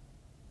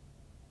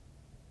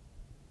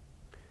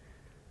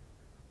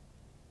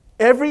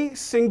 Every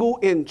single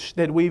inch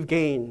that we've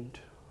gained,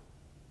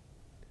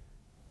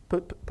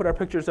 put our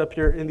pictures up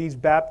here in these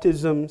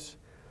baptisms,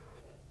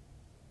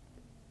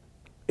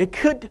 it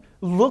could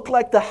look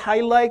like the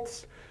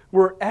highlights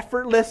were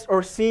effortless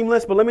or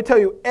seamless, but let me tell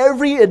you,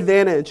 every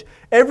advantage,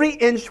 every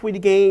inch we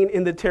gain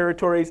in the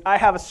territories, I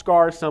have a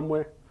scar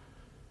somewhere.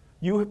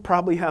 You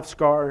probably have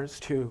scars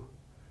too,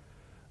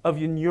 of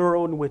your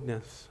own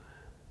witness.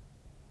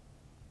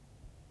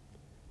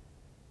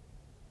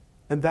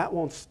 And that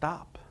won't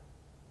stop.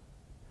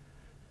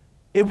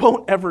 It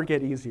won't ever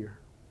get easier.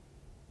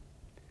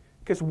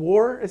 Because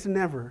war is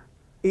never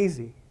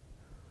easy.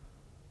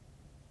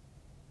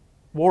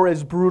 War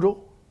is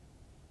brutal.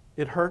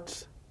 It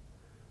hurts.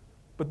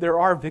 But there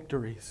are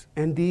victories.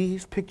 And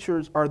these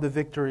pictures are the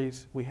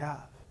victories we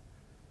have.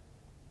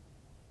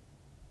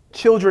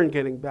 Children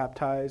getting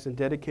baptized and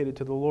dedicated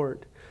to the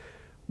Lord.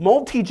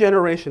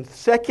 Multi-generations,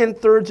 second,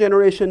 third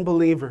generation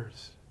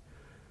believers.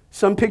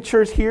 Some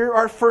pictures here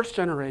are first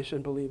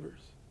generation believers.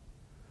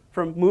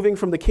 From moving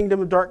from the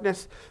kingdom of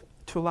darkness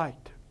to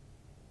light.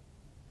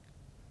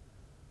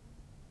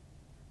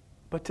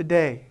 But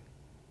today,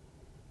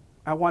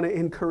 I want to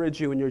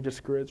encourage you in your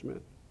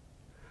discouragement.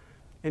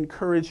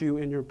 Encourage you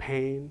in your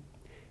pain.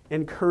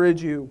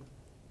 Encourage you,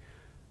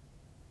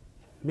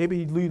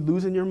 maybe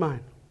losing your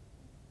mind.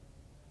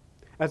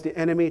 As the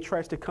enemy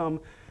tries to come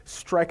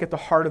strike at the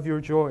heart of your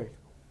joy.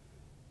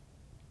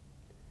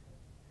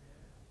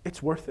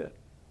 It's worth it.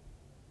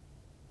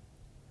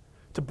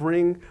 To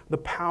bring the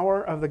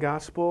power of the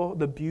gospel,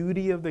 the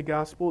beauty of the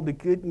gospel, the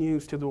good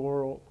news to the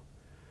world.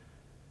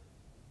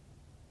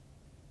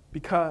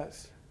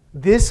 Because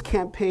this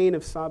campaign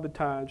of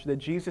sabotage that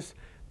Jesus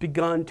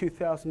begun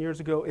 2,000 years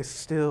ago is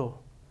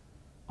still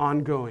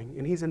ongoing.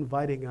 And he's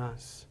inviting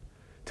us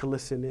to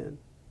listen in.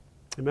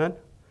 Amen?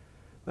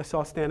 Let's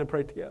all stand and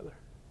pray together.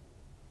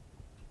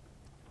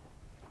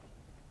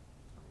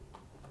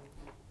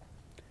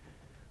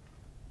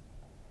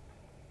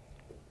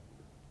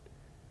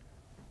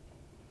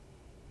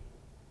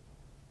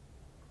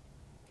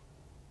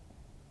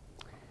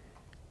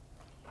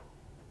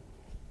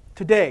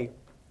 Today,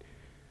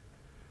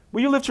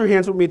 will you lift your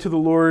hands with me to the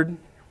Lord?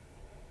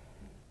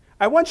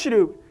 I want you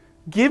to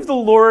give the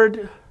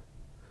Lord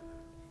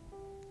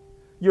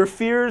your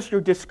fears,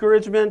 your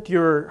discouragement,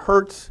 your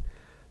hurts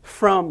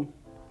from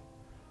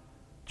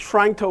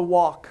trying to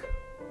walk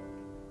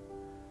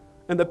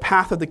in the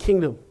path of the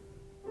kingdom.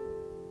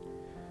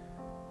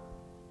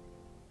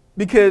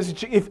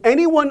 Because if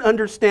anyone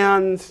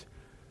understands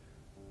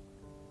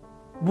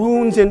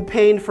wounds and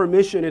pain for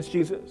mission, it's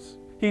Jesus.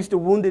 He's the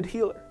wounded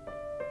healer.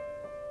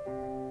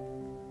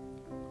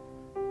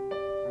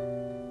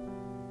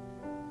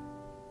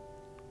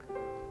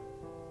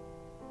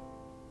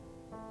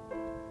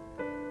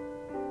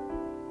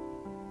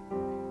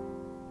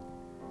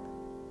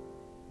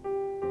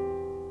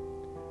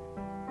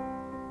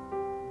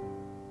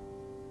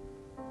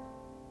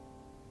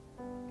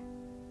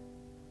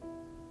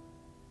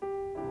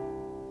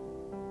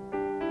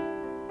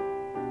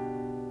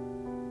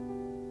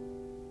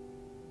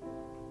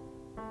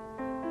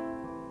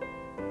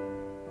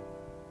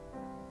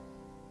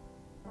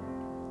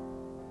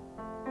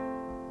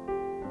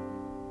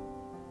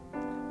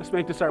 Let's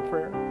make this our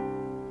prayer.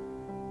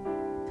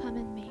 Come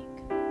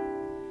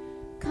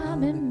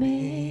and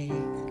make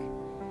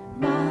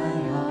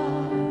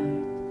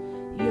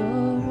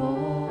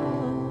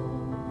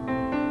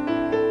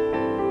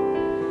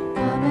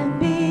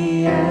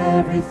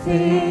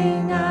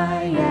everything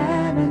I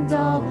am and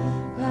all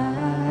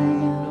I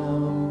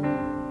know.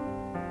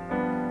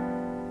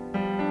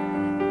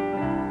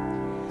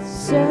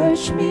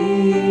 Search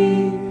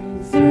me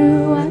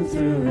through and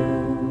through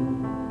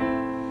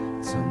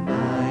till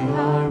my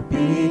heart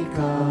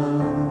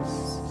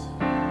becomes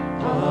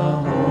a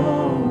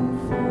home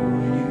for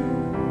you.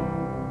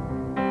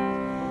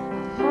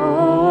 A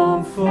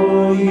home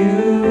for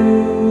you.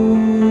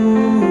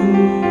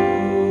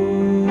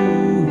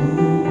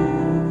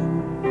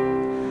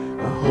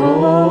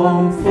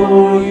 Home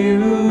for you.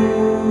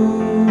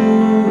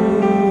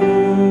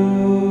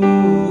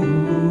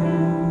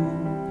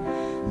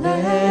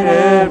 Let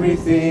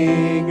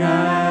everything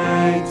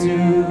I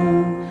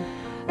do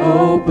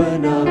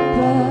open up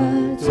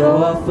a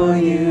door for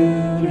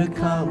you to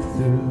come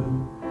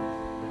through,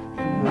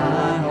 and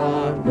my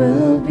heart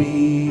will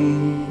be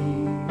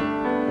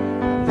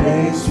a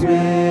place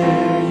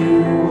where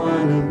you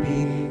wanna be.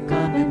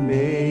 Come and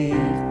make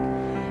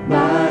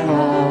my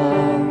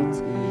heart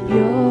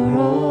your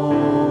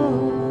home.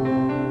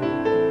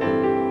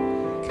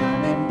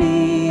 Come and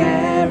be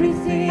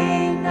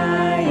everything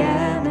I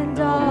am and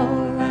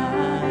all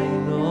I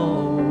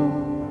know.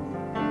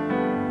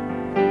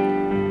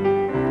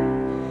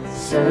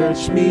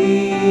 Search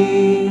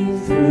me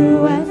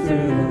through and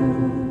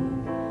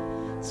through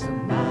till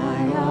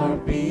my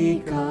heart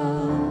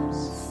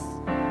becomes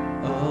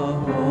a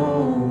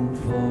home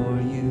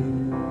for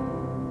you.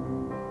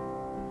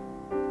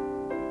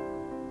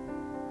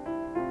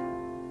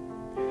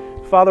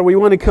 Father, we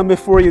want to come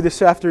before you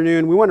this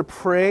afternoon. We want to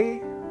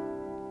pray.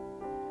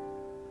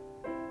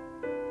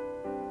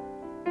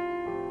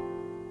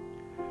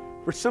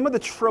 For some of the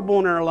trouble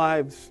in our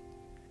lives,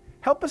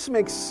 help us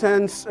make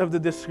sense of the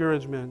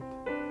discouragement.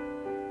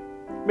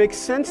 Make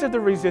sense of the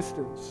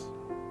resistance.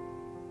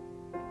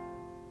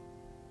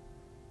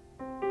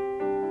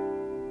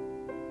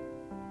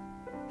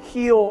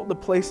 Heal the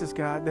places,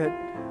 God, that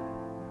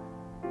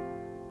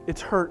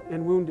it's hurt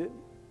and wounded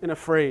and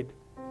afraid.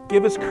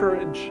 Give us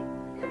courage.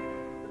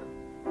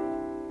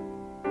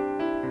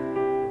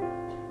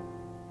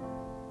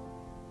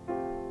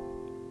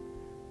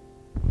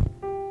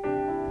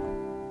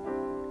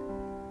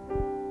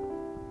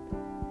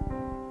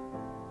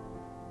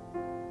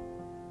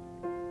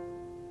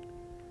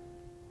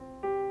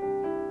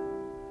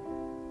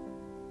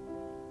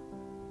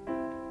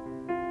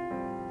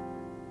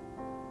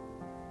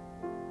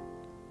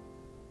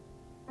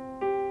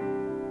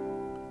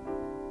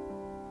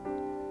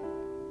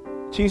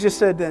 Jesus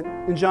said that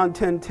in John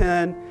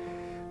 10:10,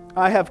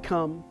 I have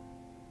come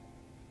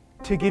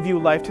to give you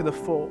life to the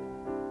full.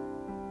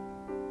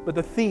 But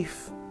the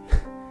thief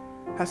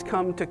has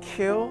come to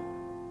kill,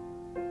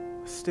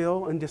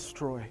 steal, and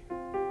destroy.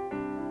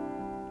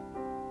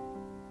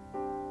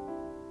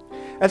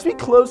 As we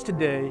close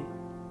today,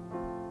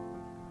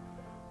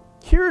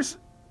 here's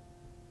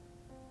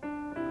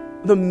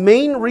the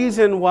main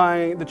reason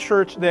why the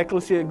church, the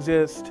ecclesia,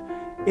 exists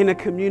in a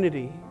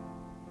community.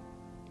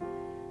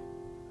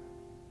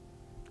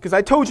 Because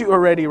I told you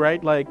already,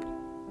 right? Like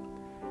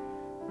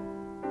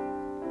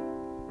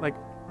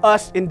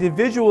us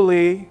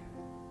individually,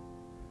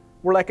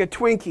 we're like a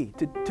Twinkie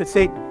to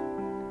Satan.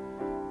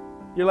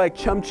 You're like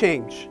chump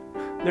change.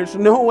 There's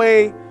no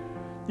way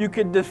you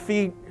could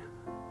defeat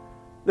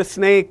the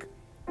snake,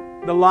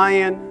 the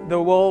lion, the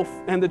wolf,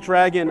 and the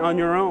dragon on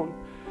your own.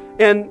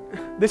 And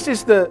this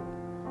is the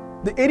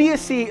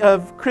idiocy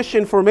of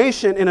Christian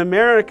formation in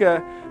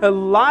America. A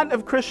lot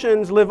of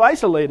Christians live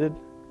isolated,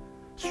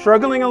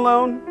 struggling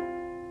alone,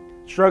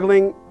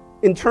 struggling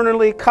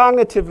internally,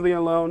 cognitively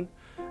alone,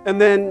 and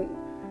then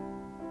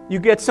you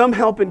get some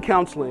help in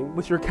counseling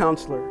with your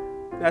counselor.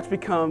 That's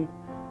become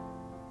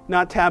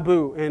not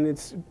taboo, and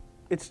it's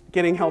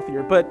getting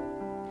healthier. But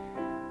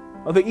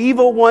the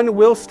evil one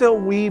will still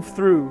weave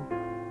through.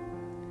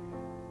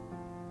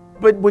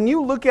 But when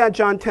you look at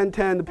John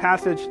 10:10, the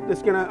passage I'm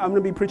going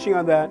to be preaching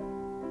on that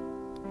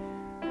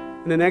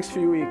in the next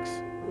few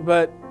weeks.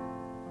 But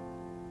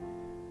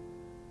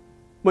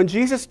when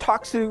Jesus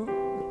talks to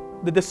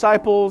the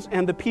disciples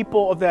and the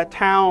people of that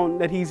town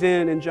that he's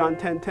in John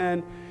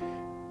 10:10,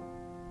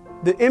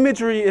 the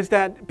imagery is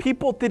that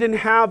people didn't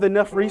have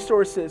enough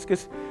resources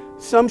because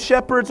some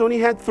shepherds only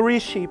had 3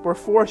 sheep or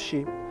 4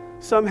 sheep.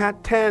 Some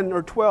had 10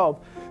 or 12.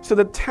 So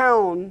the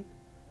town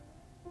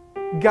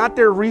got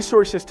their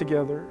resources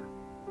together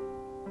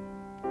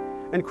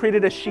and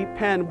created a sheep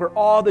pen where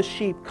all the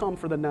sheep come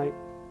for the night.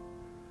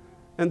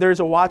 And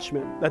there's a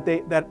watchman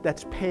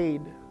that's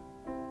paid.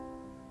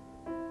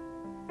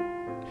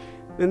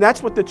 And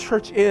that's what the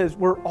church is.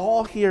 We're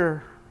all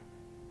here.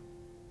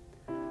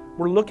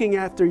 We're looking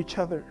after each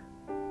other.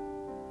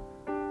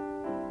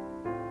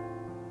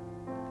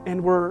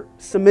 And we're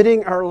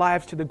submitting our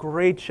lives to the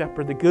great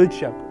shepherd, the good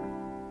shepherd.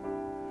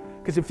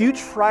 Because if you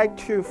try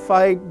to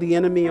fight the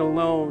enemy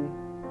alone,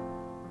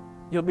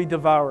 you'll be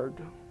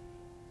devoured.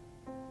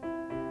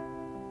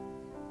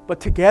 But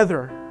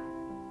together,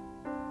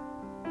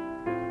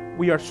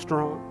 we are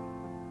strong.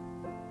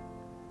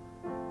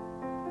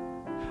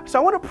 So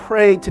I want to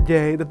pray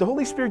today that the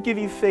Holy Spirit give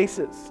you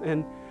faces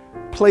and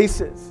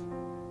places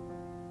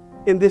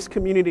in this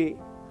community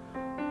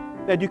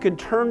that you can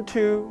turn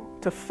to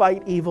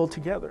fight evil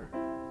together,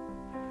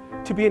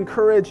 to be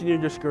encouraged in your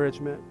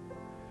discouragement,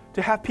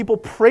 to have people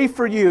pray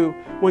for you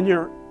when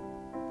you're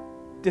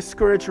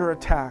discouraged or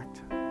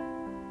attacked.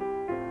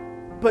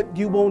 But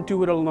you won't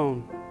do it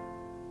alone.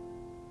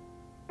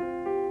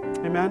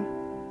 Amen?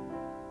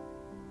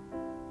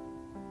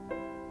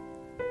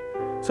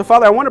 So,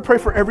 Father, I want to pray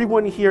for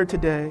everyone here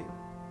today.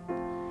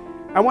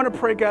 I want to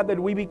pray, God, that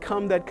we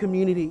become that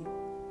community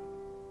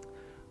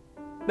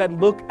that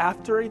look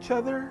after each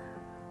other,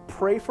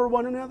 pray for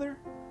one another,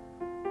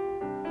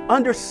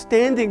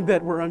 understanding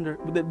that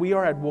we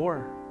are at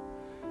war.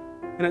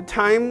 And at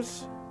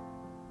times,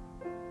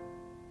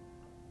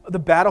 the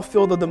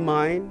battlefield of the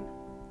mind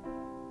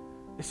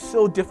is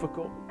so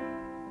difficult.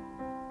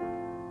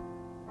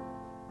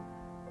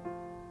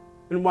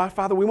 And why,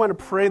 Father, we want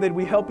to pray that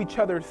we help each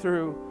other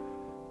through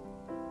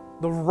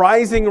the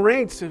rising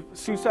rates of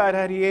suicide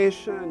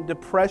ideation,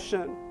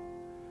 depression,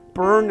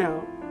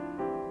 burnout,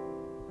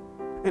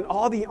 and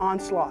all the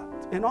onslaught,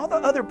 and all the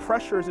other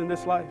pressures in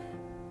this life.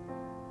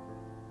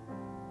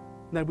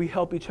 That we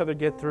help each other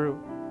get through.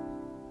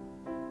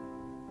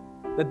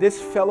 That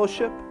this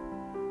fellowship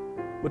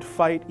would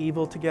fight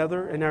evil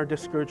together and our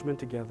discouragement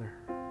together.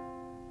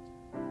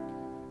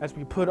 As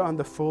we put on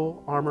the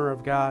full armor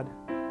of God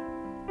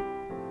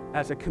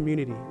as a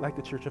community like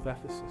the Church of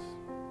Ephesus.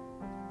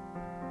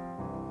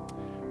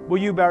 Will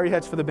you bow your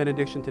heads for the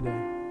benediction today?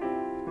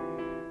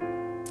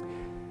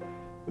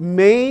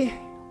 May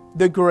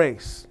the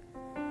grace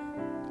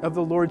of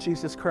the Lord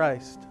Jesus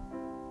Christ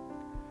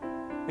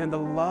and the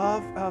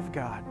love of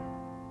God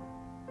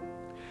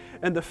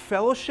and the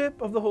fellowship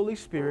of the Holy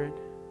Spirit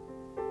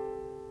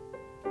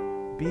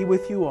be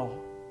with you all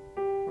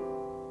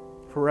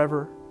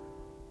forever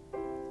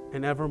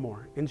and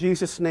evermore. In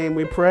Jesus' name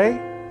we pray.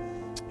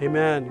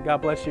 Amen.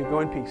 God bless you. Go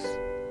in peace.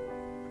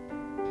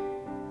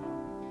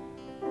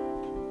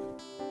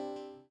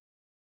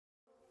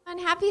 And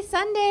happy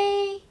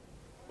Sunday.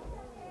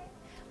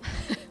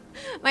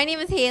 My name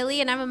is Haley,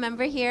 and I'm a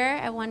member here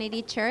at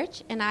 180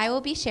 Church, and I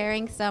will be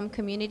sharing some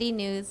community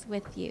news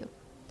with you.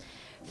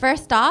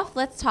 First off,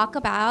 let's talk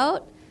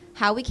about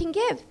how we can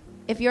give.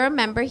 If you're a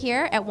member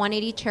here at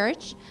 180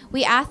 Church,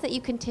 we ask that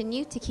you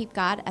continue to keep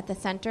God at the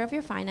center of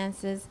your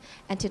finances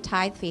and to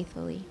tithe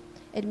faithfully.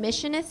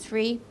 Admission is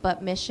free,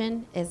 but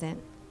mission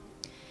isn't.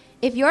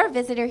 If you're a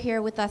visitor here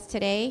with us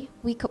today,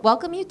 we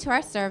welcome you to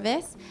our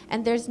service,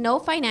 and there's no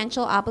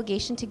financial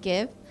obligation to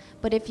give,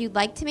 but if you'd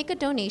like to make a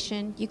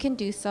donation, you can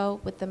do so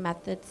with the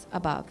methods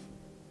above.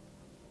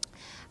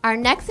 Our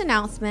next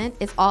announcement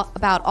is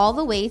about all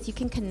the ways you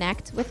can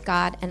connect with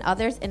God and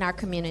others in our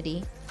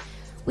community.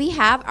 We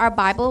have our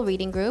Bible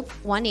reading group,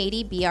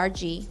 180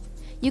 BRG.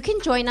 You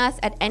can join us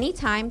at any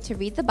time to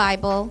read the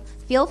Bible.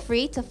 Feel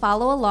free to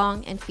follow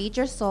along and feed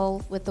your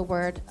soul with the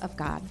Word of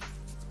God.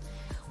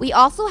 We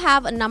also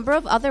have a number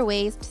of other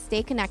ways to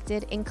stay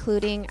connected,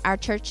 including our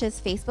church's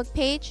Facebook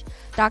page,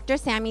 Dr.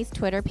 Sammy's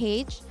Twitter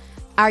page,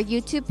 our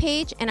YouTube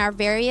page, and our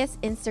various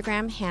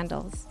Instagram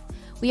handles.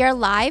 We are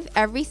live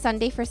every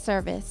Sunday for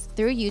service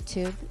through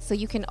YouTube, so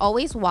you can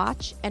always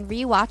watch and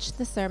re-watch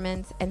the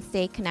sermons and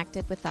stay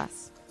connected with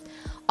us.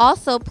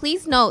 Also,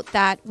 please note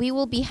that we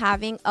will be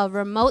having a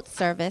remote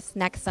service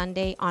next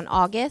Sunday on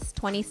August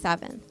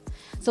 27th.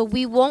 So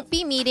we won't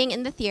be meeting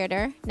in the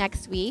theater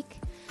next week.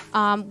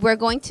 We're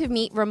going to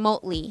meet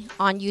remotely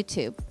on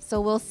YouTube,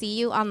 so we'll see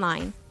you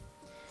online.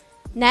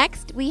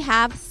 Next, we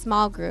have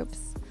small groups.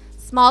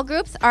 Small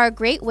groups are a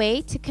great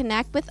way to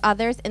connect with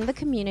others in the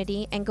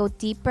community and go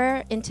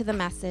deeper into the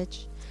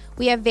message.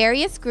 We have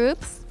various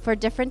groups for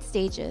different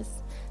stages.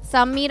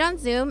 Some meet on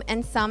Zoom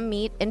and some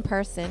meet in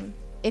person.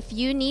 If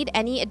you need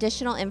any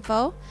additional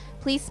info,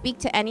 please speak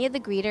to any of the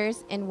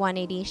greeters in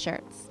 180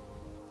 shirts.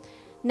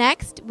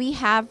 Next, we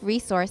have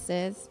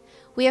resources.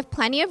 We have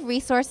plenty of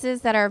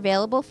resources that are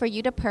available for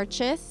you to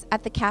purchase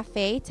at the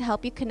cafe to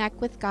help you connect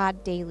with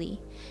God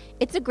daily.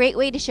 It's a great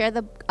way to share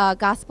the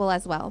gospel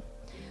as well.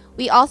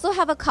 We also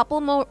have a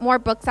couple more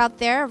books out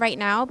there right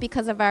now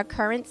because of our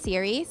current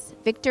series,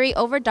 Victory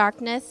Over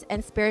Darkness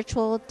and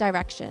Spiritual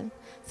Direction.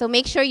 So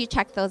make sure you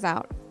check those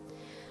out.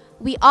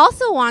 We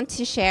also want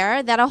to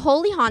share that a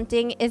holy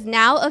haunting is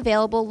now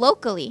available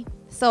locally.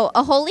 So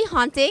a holy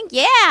haunting,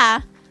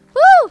 yeah!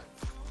 Woo!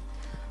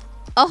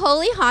 A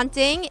Holy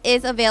Haunting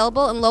is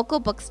available in local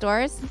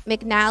bookstores,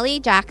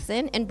 McNally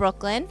Jackson in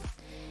Brooklyn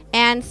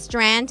and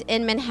Strand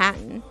in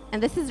Manhattan.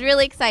 And this is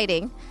really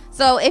exciting.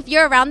 So if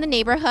you're around the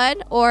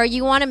neighborhood or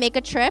you want to make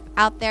a trip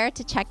out there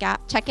to check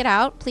it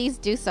out, please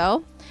do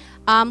so.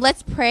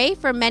 Let's pray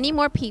for many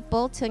more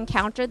people to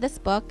encounter this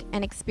book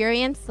and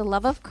experience the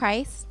love of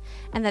Christ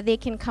and that they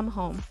can come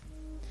home.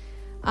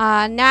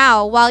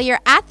 Now, while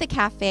you're at the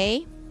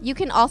cafe, you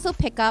can also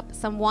pick up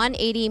some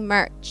 180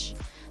 merch.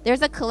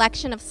 There's a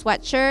collection of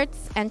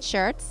sweatshirts and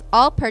shirts.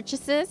 All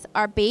purchases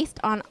are based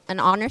on an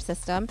honor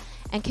system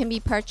and can be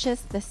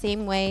purchased the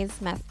same ways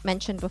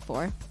mentioned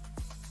before.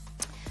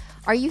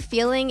 Are you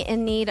feeling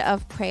in need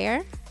of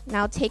prayer?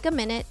 Now take a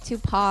minute to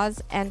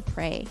pause and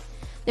pray.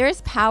 There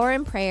is power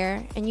in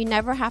prayer, and you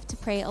never have to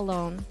pray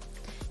alone.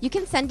 You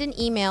can send an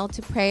email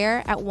to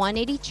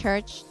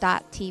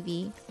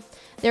prayer@180church.tv.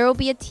 There will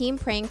be a team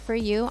praying for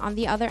you on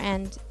the other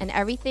end, and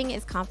everything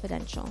is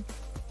confidential.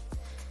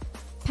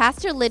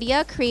 Pastor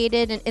Lydia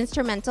created an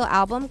instrumental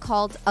album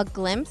called A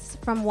Glimpse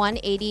from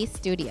 180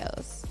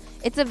 Studios.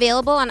 It's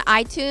available on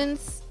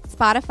iTunes,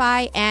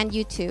 Spotify, and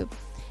YouTube.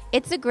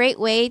 It's a great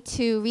way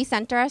to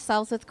recenter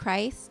ourselves with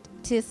Christ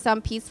to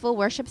some peaceful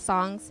worship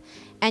songs,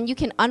 and you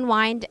can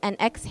unwind and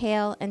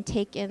exhale and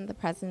take in the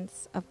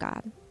presence of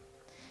God.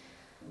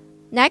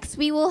 Next,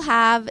 we will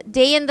have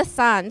Day in the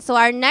Sun. So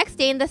our next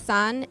Day in the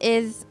Sun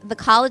is the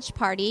college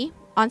party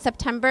on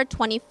September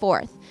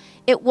 24th.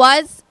 It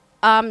was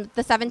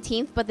the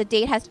 17th, but the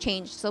date has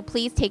changed, so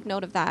please take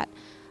note of that.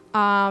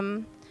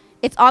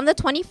 It's on the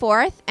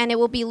 24th, and it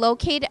will be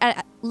located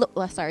at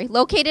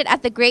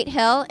the Great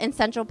Hill in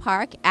Central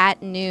Park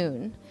at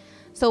noon.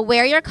 So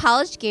wear your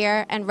college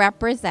gear and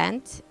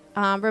represent.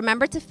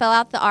 Remember to fill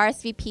out the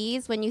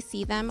RSVPs when you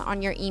see them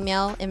on your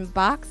email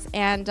inbox.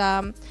 And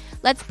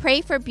let's pray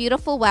for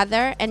beautiful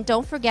weather. And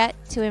don't forget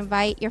to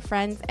invite your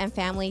friends and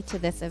family to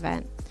this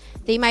event.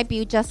 They might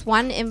be just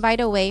one invite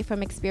away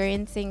from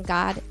experiencing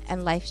God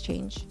and life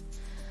change.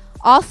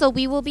 Also,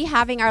 we will be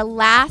having our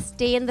last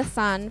Day in the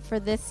Sun for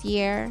this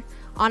year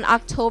on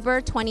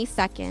October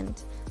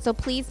 22nd. So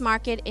please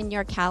mark it in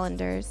your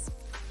calendars.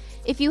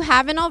 If you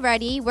haven't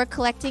already, we're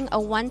collecting a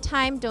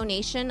one-time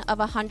donation of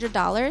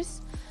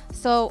 $100.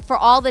 So for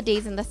all the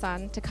Days in the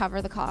Sun to cover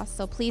the cost.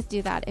 So please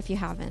do that if you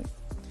haven't.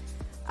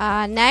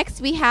 Next,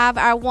 we have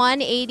our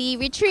 180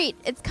 retreat.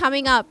 It's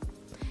coming up.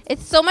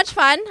 It's so much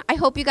fun. I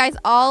hope you guys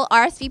all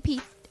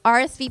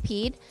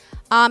RSVP'd.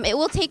 It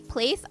will take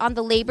place on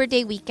the Labor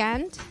Day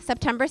weekend,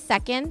 September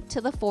 2nd to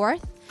the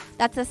 4th.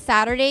 That's a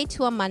Saturday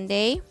to a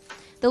Monday.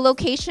 The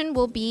location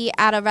will be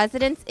at a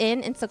Residence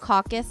Inn in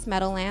Secaucus,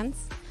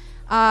 Meadowlands.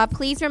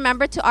 Please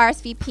remember to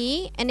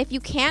RSVP. And if you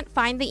can't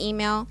find the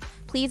email,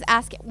 please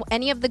ask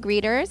any of the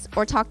greeters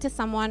or talk to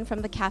someone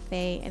from the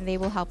cafe, and they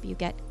will help you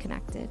get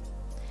connected.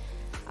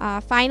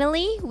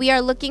 Finally, we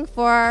are looking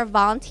for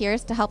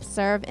volunteers to help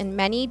serve in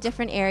many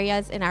different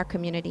areas in our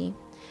community.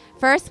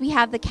 First, we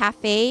have the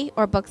cafe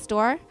or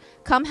bookstore.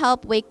 Come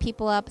help wake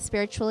people up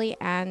spiritually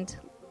and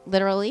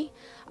literally.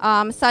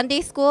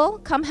 Sunday school,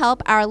 come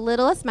help our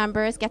littlest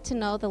members get to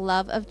know the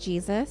love of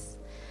Jesus.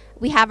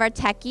 We have our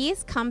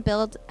techies, come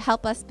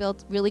help us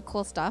build really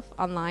cool stuff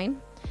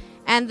online.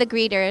 And the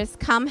greeters,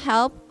 come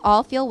help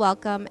all feel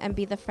welcome and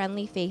be the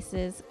friendly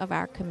faces of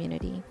our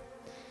community.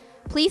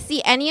 Please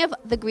see any of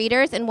the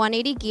greeters in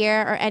 180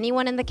 gear or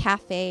anyone in the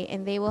cafe,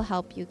 and they will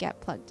help you get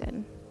plugged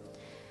in.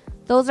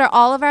 Those are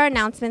all of our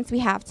announcements we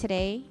have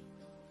today.